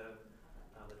do so.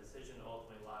 The decision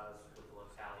ultimately lies with the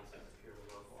locality since it's purely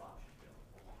local option bill.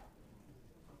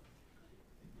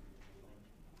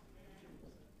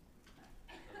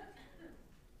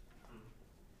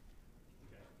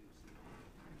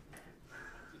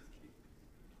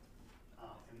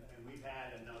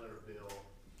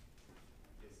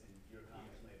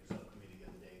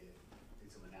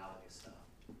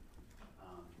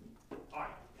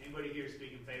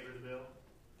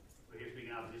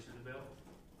 opposition to the bill?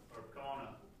 Or come on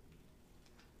up.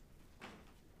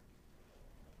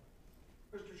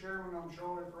 Mr. Chairman, I'm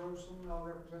Charlie Grossman. I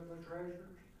represent the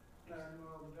treasurers, and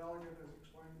the delegate has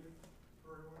explained it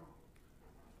very well.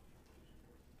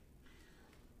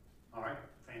 All right,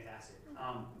 fantastic.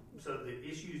 So the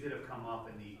issues that have come up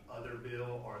in the other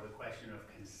bill are the question of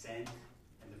consent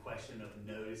and the question of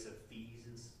notice of fees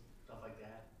and stuff like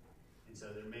that. And so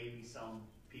there may be some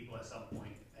people at some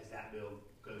point, as that bill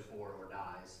goes forward or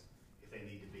dies, if they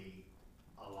need to be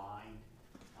aligned.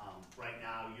 Right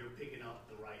now, you're picking up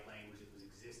the right language that was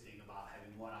existing about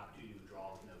having one opportunity to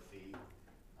withdraw with no fee.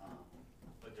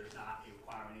 But there's not a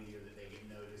requirement in here that they get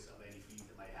notice of any fees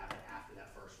that might happen after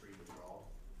that first free withdrawal.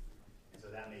 And so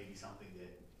that may be something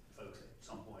that folks at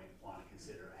some point want to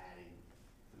consider adding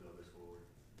to the bill goes forward.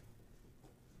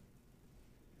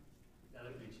 Now,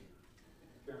 let me meet you.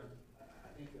 Chairman, I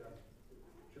think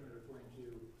Chairman is referring to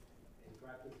a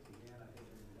practice began, I think,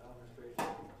 in the administration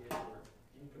we did for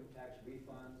income tax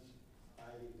refunds by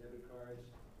these debit cards,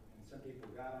 and some people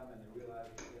got them and they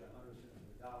realized you get 100 cents on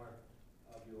the dollar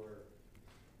of your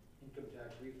income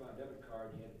tax refund debit card,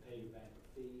 you had to pay your bank a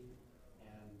fee,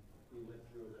 and we went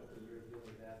through a couple of years dealing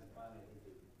with that, and finally I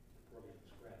think the program was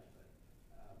scratched. But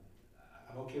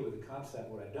I'm okay with the concept.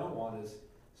 What I don't want is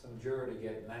some juror to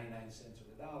get 99 cents on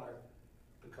the dollar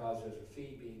because there's a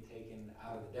fee being taken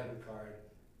out of the debit card.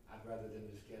 I'd rather than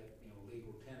just get,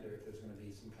 legal tender if there's going to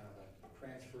be some kind of a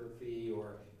transfer fee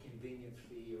or convenience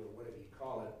fee or whatever you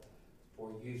call it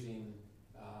for using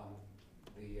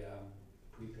the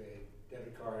prepaid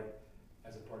debit card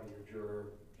as a part of your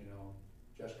juror,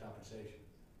 just compensation.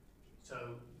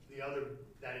 So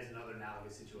that is another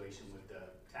analogous situation with the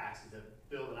taxes. The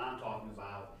bill that I'm talking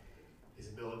about is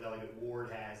a bill that Delegate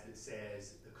Ward has that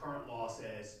says, the current law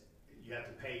says you have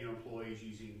to pay your employees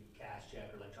using cash,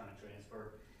 check, or electronic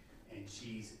transfer. And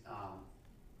she's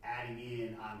adding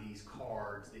in on these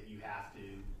cards that you have to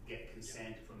get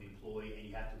consent from the employee and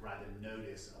you have to provide them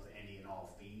notice of any and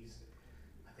all fees.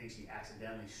 I think she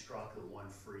accidentally struck the one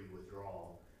free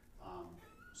withdrawal.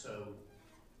 So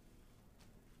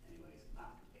anyways,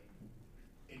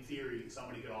 in theory,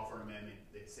 somebody could offer an amendment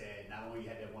that said not only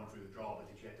you had to have one free withdrawal, but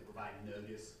that you had to provide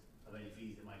notice of any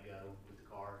fees that might go with the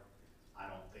card. I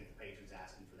don't think the patron's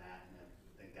asking for that, and I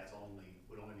think that's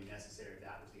would only be necessary if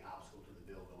that was the obstacle to the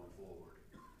bill going forward.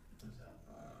 So,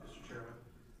 Mr. Chairman,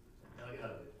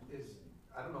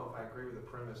 I don't know if I agree with the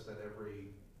premise that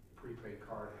every prepaid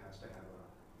card has to have a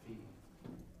fee.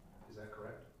 Is that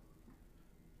correct?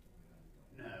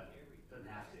 No,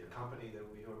 doesn't have to. The company that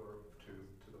we over to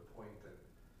the point that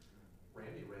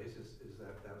Randy raised is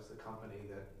that was the company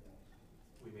that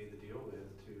we made the deal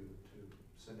with to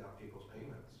send out people's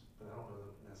payments. But I don't know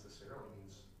that necessarily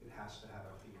means it has to have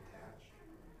a fee attached.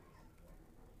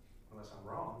 Unless I'm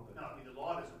wrong. But no, the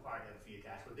law doesn't require to have a fee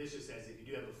attached, but this just says if you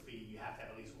do have a fee, you have to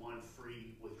have at least one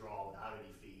free withdrawal without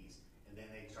any fees, and then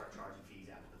they can start charging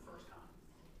fees after the first time.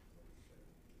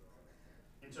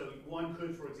 And so one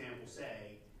could, for example,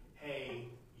 say,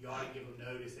 hey, you ought to give them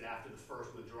notice that after the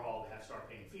first withdrawal, they have to start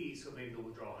paying fees, so maybe they'll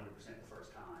withdraw 100% the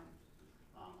first time.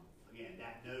 Again,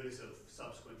 that notice of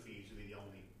subsequent fees would be the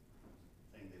only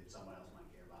thing that someone else might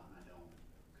care about, and I don't,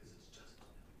 because it's just.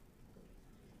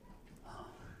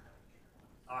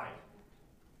 All right.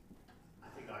 I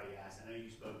think I already asked. I know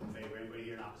you spoke in favor. Anybody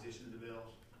here in opposition to the bill?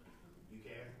 You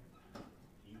care?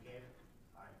 You care?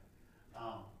 All right.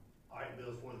 All right, the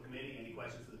bill is for the committee. Any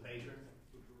questions for the patron?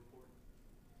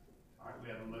 All right, we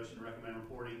have a motion to recommend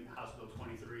reporting House Bill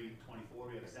 2324.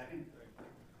 We have a second.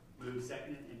 Moved,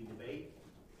 seconded. Any debate?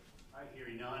 All right,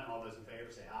 hearing none. All those in favor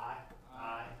say aye.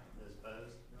 Aye. Those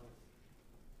opposed? No.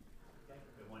 Okay,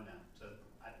 good one now. So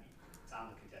it's on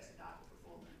the contested docket for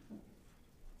full minute.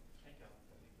 Thank you.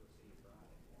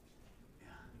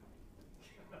 Yeah.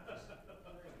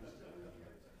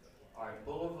 All right,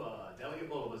 Delegate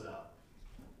Bulliva's up.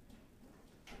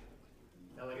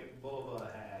 Delegate Bulliva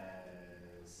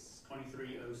has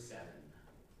 2307.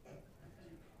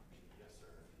 Yes,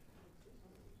 sir.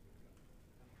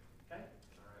 Okay.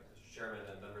 All right, Mr. Chairman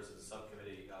and members of the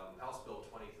subcommittee, House Bill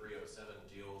 2307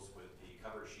 deals with the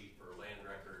cover sheet for land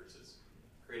records. It's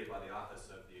created by the Office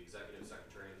of the Executive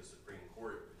Secretary of the Supreme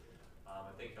Court. I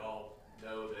think you all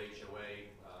know that HOA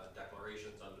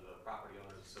declarations under the Property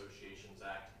Owners Associations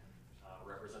Act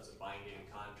represents a binding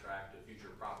contract of future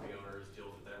property owners,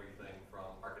 deals with everything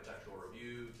from architectural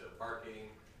review to parking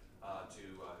to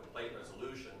complaint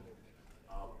resolution.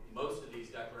 Most of these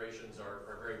declarations are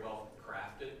very well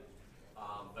crafted,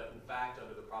 but in fact,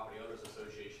 under the Property Owners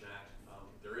Association Act,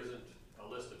 there isn't a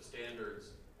list of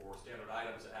standards or standard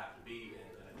items that have to be in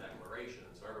a declaration.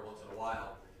 So every once in a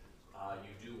while,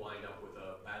 you do wind up with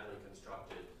a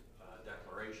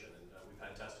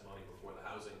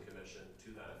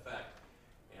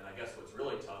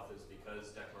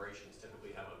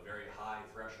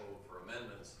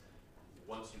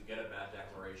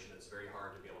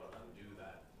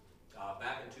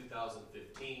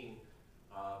 2015,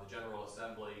 the General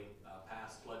Assembly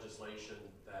passed legislation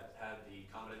that had the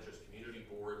Common Interest Community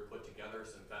Board put together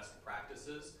some best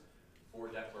practices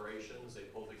for declarations. They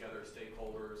pulled together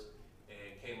stakeholders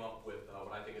and came up with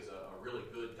what I think is a really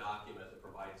good document that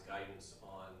provides guidance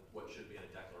on what should be in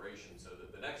a declaration. So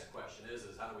the next question is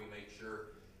how do we make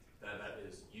sure that that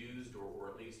is used or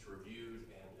at least reviewed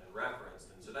and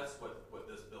referenced? And so that's what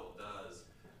this bill does.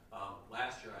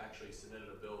 Last year I actually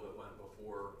submitted a bill that went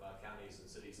before counties and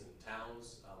cities and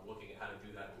towns looking at how to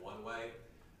do that in one way.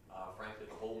 Frankly,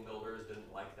 the home builders didn't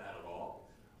like that at all.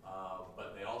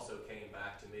 But they also came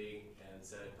back to me and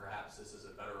said perhaps this is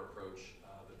a better approach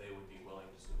that they would be willing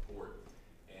to support.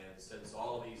 And since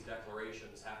all of these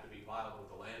declarations have to be filed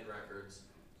with the land records,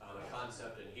 the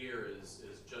concept in here is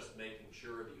just making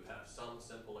sure that you have some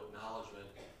simple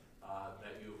acknowledgement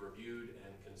that you've reviewed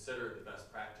and considered the best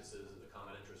practices that the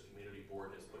Common Interest Community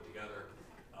Board has put together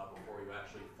before you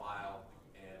actually file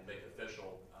and make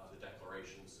official the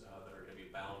declarations that are going to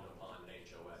be bound upon an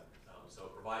HOA. So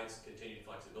it provides continued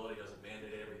flexibility, doesn't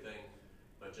mandate everything,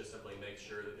 but just simply makes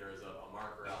sure that there is a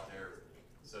marker out there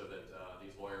so that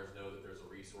these lawyers know that there's a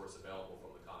resource available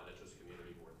from the Common Interest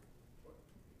Community Board.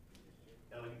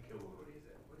 Delegate Kilgore. What is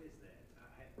that? What is that?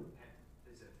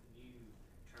 There's a new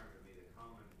term to me, the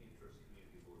Common Interest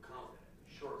Community Board.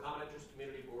 Sure. Common Interest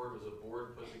Community Board was a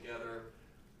board put together,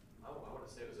 I want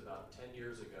to say it was about 10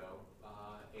 years ago,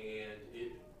 and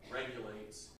it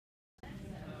regulates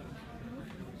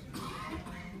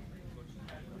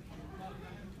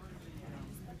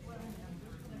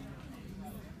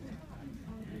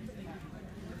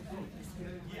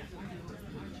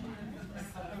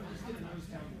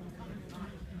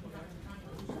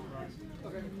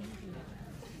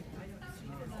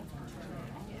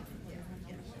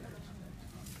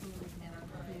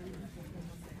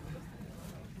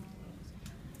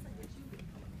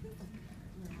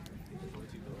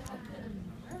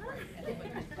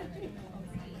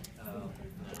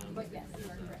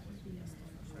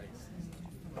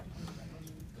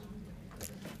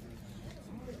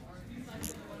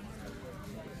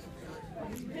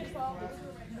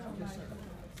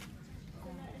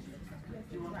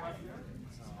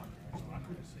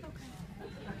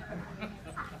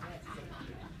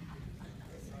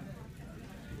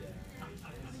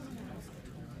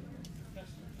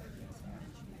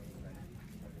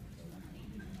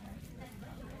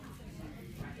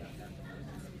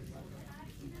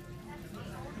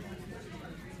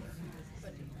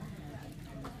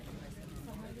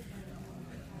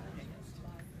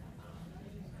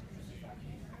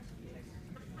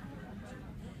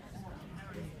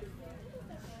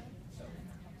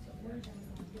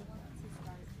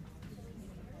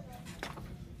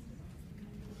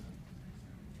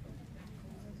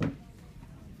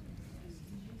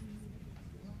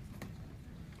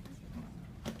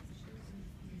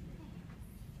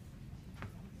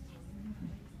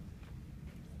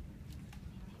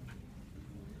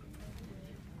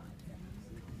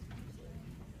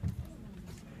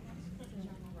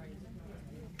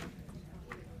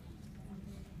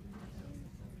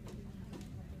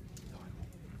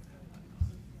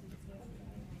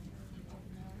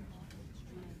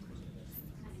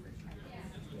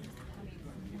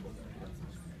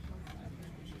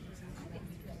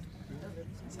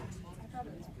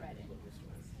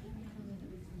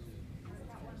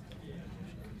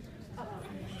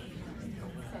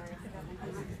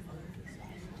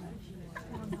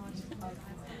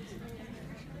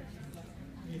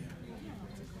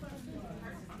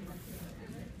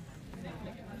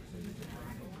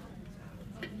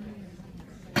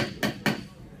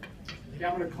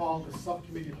I'm going to call the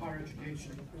Subcommittee of Higher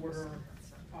Education to order.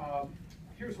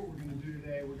 Here's what we're going to do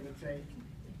today. We're going to take,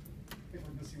 I think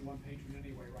we're missing one patron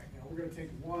anyway right now. We're going to take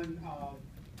one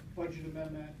budget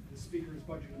amendment, the Speaker's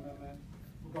budget amendment.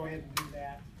 We'll go ahead and do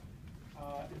that.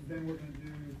 And then we're going to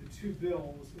do the two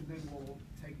bills, and then we'll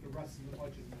take the rest of the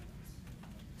budget amendments.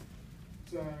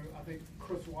 So I think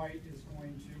Chris White is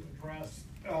going to address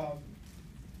the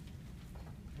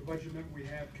budget amendment we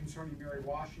have concerning Mary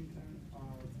Washington.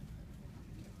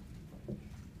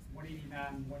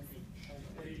 189,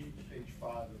 180. Page 5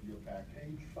 of your packet.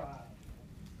 Page 5.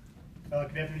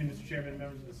 Good afternoon, Mr. Chairman,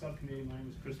 members of the subcommittee. My name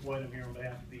is Chris White. I'm here on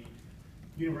behalf of the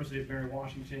University of Mary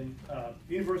Washington. The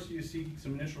university is seeking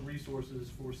some initial resources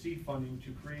for seed funding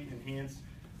to create and enhance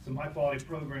some high-quality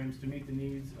programs to meet the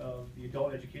needs of the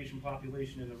adult education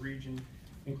population in the region,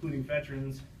 including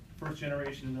veterans, first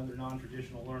generation, and other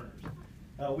non-traditional learners.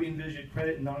 We envision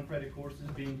credit and non-credit courses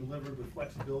being delivered with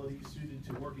flexibility suited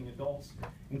to working adults,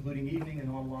 including evening and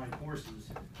online courses.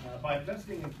 By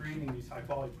investing in creating these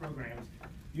high-quality programs,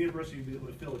 the university will be able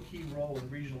to fill a key role in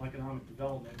regional economic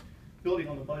development, building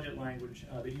on the budget language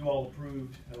that you all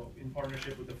approved in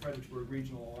partnership with the Fredericksburg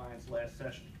Regional Alliance last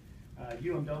session.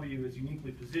 UMW is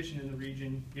uniquely positioned in the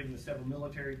region, given the several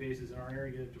military bases in our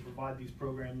area, to provide these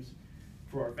programs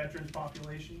for our veterans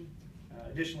population.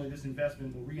 Additionally, this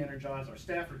investment will re-energize our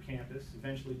Stafford campus,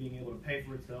 eventually being able to pay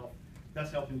for itself,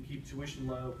 thus helping to keep tuition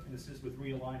low and assist with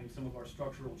realigning some of our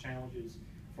structural challenges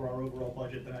for our overall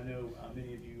budget that I know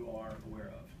many of you are aware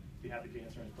of. Be happy to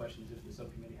answer any questions if the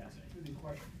subcommittee has any. Any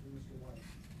questions for Mr. White?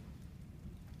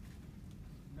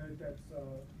 Note that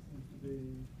seems to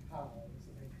be high as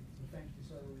a patron, so thank you,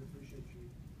 sir. We appreciate you.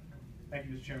 Thank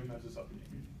you, Mr. Chairman, members of the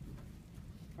subcommittee.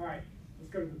 All right,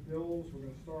 let's go to the bills. We're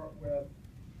going to start with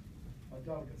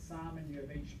Delegate Simon. You have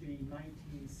HB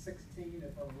 1916.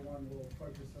 If everyone will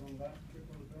focus in on that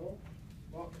particular bill.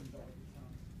 Welcome, Delegate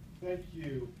Simon. Thank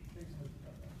you. Thanks, Mr.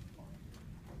 President.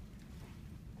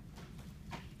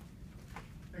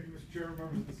 Thank you, Mr. Chairman,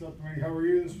 members of the subcommittee. How are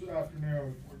you this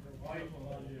afternoon?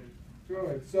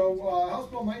 Good. So, House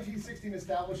Bill 1916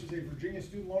 establishes a Virginia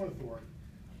Student Loan Authority.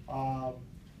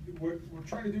 What we're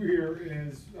trying to do here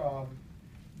is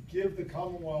give the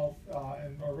Commonwealth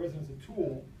and our residents a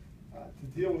tool to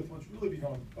deal with what's really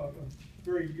become a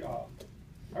very,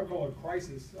 I would call it a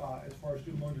crisis as far as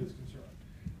student loan debt is concerned.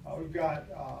 We've got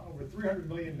over $300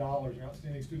 million in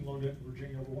outstanding student loan debt in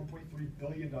Virginia, over $1.3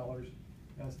 billion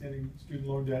in outstanding student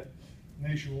loan debt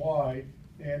nationwide.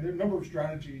 And there are a number of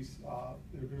strategies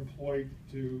that have been employed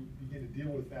to begin to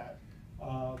deal with that.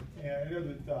 And I know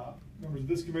that members of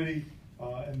this committee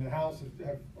and the House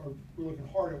are looking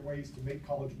hard at ways to make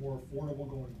college more affordable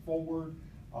going forward,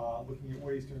 looking at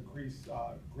ways to increase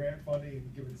grant funding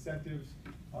and give incentives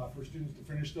for students to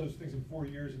finish those things in 4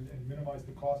 years and minimize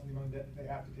the cost and the amount of debt that they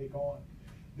have to take on.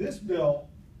 This bill,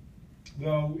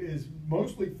 though, is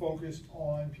mostly focused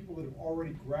on people that have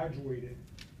already graduated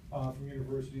from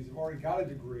universities, have already got a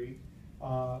degree,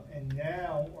 and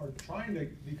now are trying to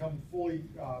become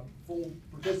full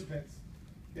participants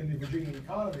in the Virginia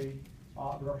economy,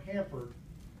 but are hampered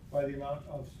by the amount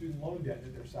of student loan debt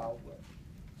that they're saddled with.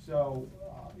 So,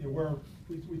 where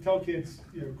we tell kids,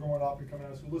 growing up and coming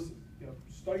out of school, listen,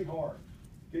 study hard,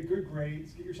 get good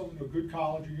grades, get yourself into a good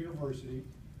college or university,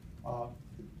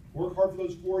 work hard for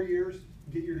those 4 years,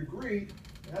 get your degree,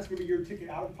 and that's going to be your ticket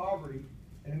out of poverty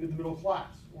and into the middle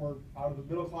class, or out of the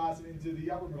middle class and into the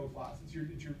upper middle class. It's your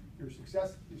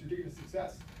success. It's your ticket to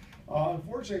success.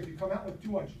 Unfortunately, if you come out with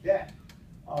too much debt,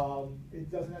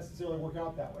 it doesn't necessarily work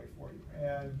out that way for you.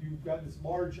 And you've got this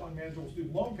large unmanageable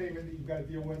student loan payment that you've got to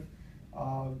deal with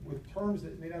terms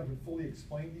that may not have been fully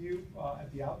explained to you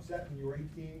at the outset when you were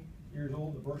 18 years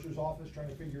old in the bursar's office trying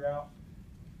to figure out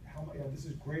how much, this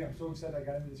is great, I'm so excited I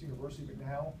got into this university, but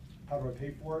now how do I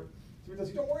pay for it? So he tells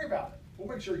you, don't worry about it. We'll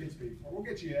make sure it gets paid for. We'll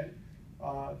get you in.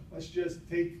 Let's just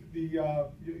take the,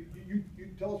 you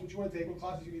tell us what you want to take, what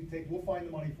classes you need to take. We'll find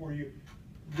the money for you.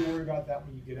 Don't worry about that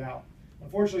when you get out.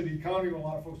 Unfortunately, the economy when a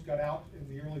lot of folks got out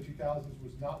in the early 2000s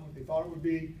was not what they thought it would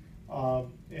be.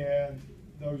 And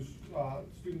those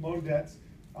student loan debts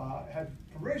had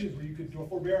provisions where you could do a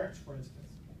forbearance, for instance.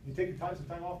 You take some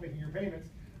time off making your payments,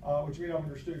 which you may not have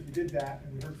understood if you did that.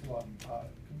 And we heard from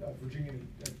Virginia and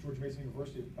George Mason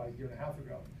University about a year and a half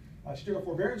ago. She took a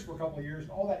forbearance for a couple of years,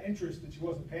 and all that interest that she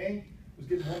wasn't paying was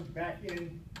getting lumped back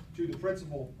into the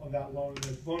principal of that loan, and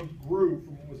the loan grew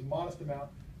from what was a modest amount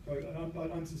to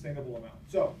an unsustainable amount.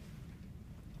 So,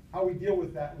 how we deal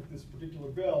with that with this particular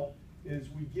bill is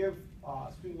we give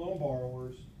student loan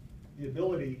borrowers the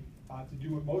ability to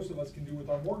do what most of us can do with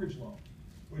our mortgage loan,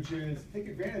 which is take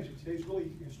advantage of today's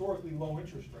really historically low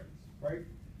interest rates, right?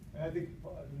 And I think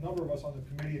a number of us on the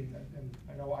committee, and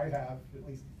I know I have at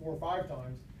least 4 or 5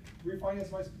 times,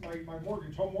 refinanced my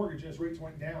mortgage, home mortgage, as rates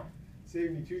went down,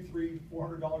 saving me $200, $300,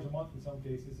 $400 a month in some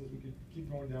cases as we could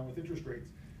keep going down with interest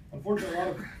rates. Unfortunately, a lot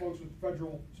of folks with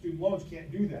federal student loans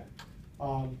can't do that.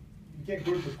 You can't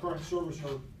go to the current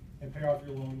servicer and pay off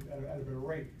your loan at a better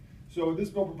rate. So what this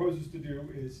bill proposes to do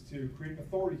is to create an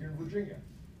authority here in Virginia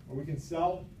where we can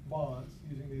sell bonds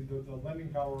using the lending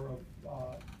power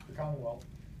of the Commonwealth,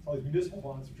 all these municipal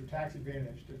bonds which are tax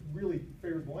advantaged at really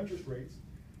favorable interest rates,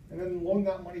 and then loan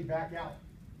that money back out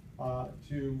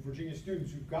to Virginia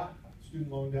students who've got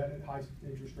student loan debt at high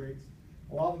interest rates,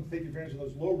 allow them to take advantage of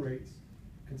those low rates,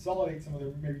 consolidate some of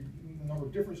their, maybe a number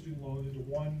of different student loans into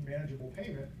one manageable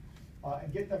payment,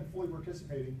 and get them fully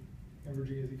participating in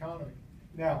Virginia's economy.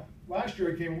 Now, last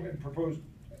year I came and proposed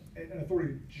an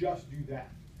authority to just do that.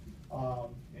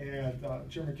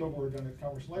 Chairman Kilgore down at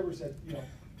Commerce and Labor said,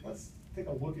 let's take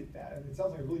a look at that. And it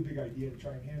sounds like a really big idea to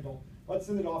try and handle. Let's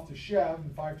send it off to Chev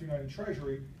and 529 in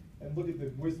Treasury and look at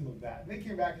the wisdom of that. And they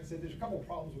came back and said there's a couple of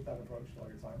problems with that approach,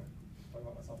 like Simon. I'm talking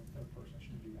about myself as a third person, I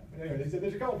shouldn't do that. But anyway, they said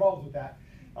there's a couple of problems with that.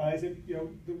 They said,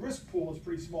 the risk pool is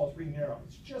pretty small, it's pretty narrow.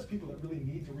 It's just people that really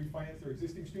need to refinance their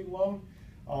existing student loan.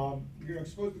 You're going to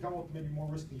expose the Commonwealth to maybe more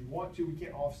risk than you want to. We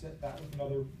can't offset that with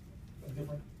a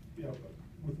different,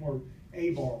 with more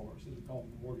A borrowers, as we call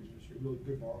them in the mortgage industry, really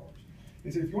good borrowers.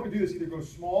 They said, if you want to do this, either go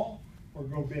small or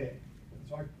go big. And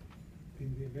so I,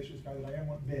 being the ambitious guy that I am,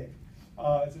 went big.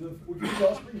 And so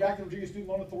let's bring back the Virginia Student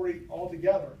Loan Authority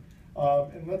altogether.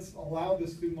 And let's allow the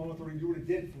Student Loan Authority to do what it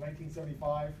did from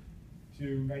 1975 to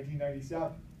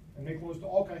 1997 and make loans to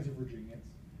all kinds of Virginians,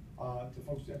 to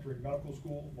folks entering medical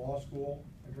school, law school,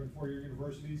 entering four-year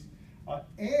universities,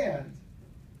 and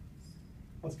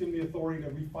let's give them the authority to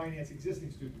refinance existing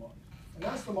student loans. And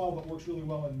that's the model that works really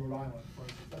well in Rhode Island, for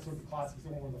instance. That's sort of the classic.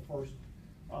 They're one of the first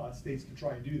states to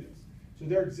try and do this. So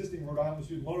their existing Rhode Island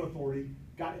Student Loan Authority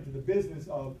got into the business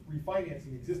of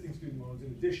refinancing existing student loans in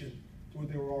addition to what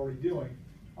they were already doing.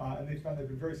 And they found they've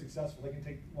been very successful. They can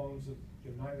take loans of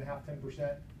 9.5%,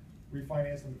 10%,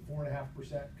 refinance them at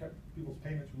 4.5%, cut people's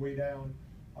payments way down.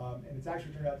 And it's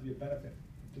actually turned out to be a benefit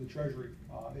to the Treasury.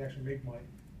 They actually make money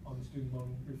on the student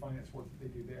loan refinance work that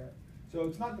they do there. So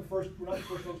it's not the first, we're not the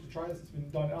first folks to try this. It's been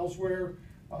done elsewhere.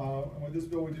 And what this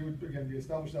bill would do, again, be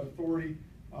establish that authority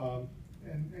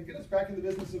and get us back in the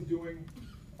business of doing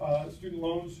student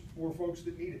loans for folks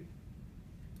that need it.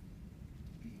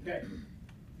 Okay.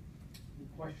 Any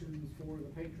questions for the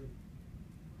patron?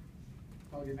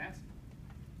 Delegate Mattson.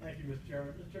 Thank you, Mr.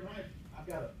 Chairman. Mr. Chairman, I've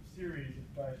got a series of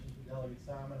questions for Delegate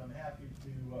Simon. I'm happy to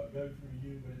go through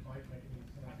you, but it might make any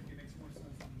sense. I think it makes more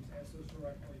sense to just ask those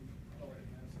directly. Delegate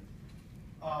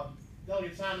Mattson.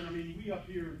 Delegate Simon, I mean, we up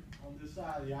here on this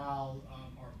side of the aisle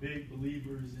are big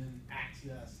believers in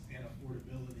access and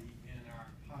affordability in our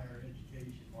higher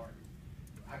education market.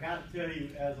 I got to tell you,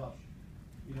 as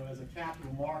a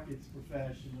capital markets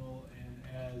professional and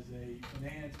as a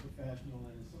finance professional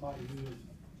and as somebody who has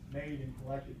made and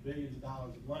collected billions of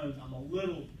dollars of loans, I'm a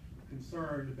little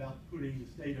concerned about putting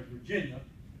the state of Virginia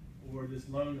or this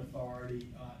loan authority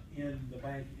in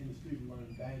the student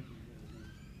loan banking business.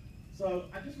 So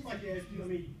I just would like to ask you, I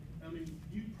mean,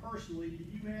 you personally, did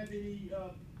you have any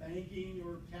banking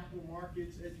or capital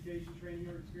markets education, training,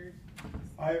 or experience?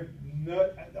 I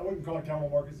wouldn't call it capital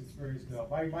markets experience, no.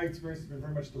 My experience has been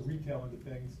very much the retail end of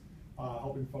things,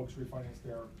 helping folks refinance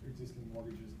their existing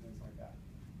mortgages and things like that.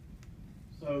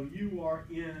 So you are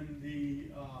in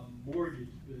the mortgage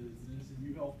business and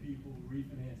you help people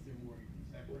refinance their mortgages,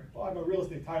 is that correct? Well, I'm a real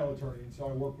estate title attorney, and so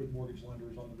I work with mortgage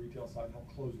lenders on the retail side and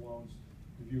help close loans,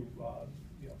 review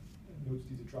notes,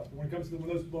 deeds of trust. But when it comes to when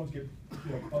those loans get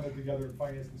bundled together and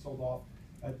financed and sold off,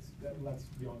 that's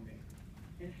beyond me.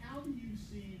 And how do you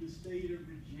see the state of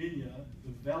Virginia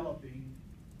developing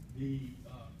the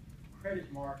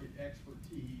credit market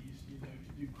expertise, to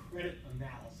do credit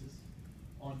analysis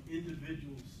on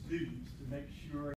individual students to make sure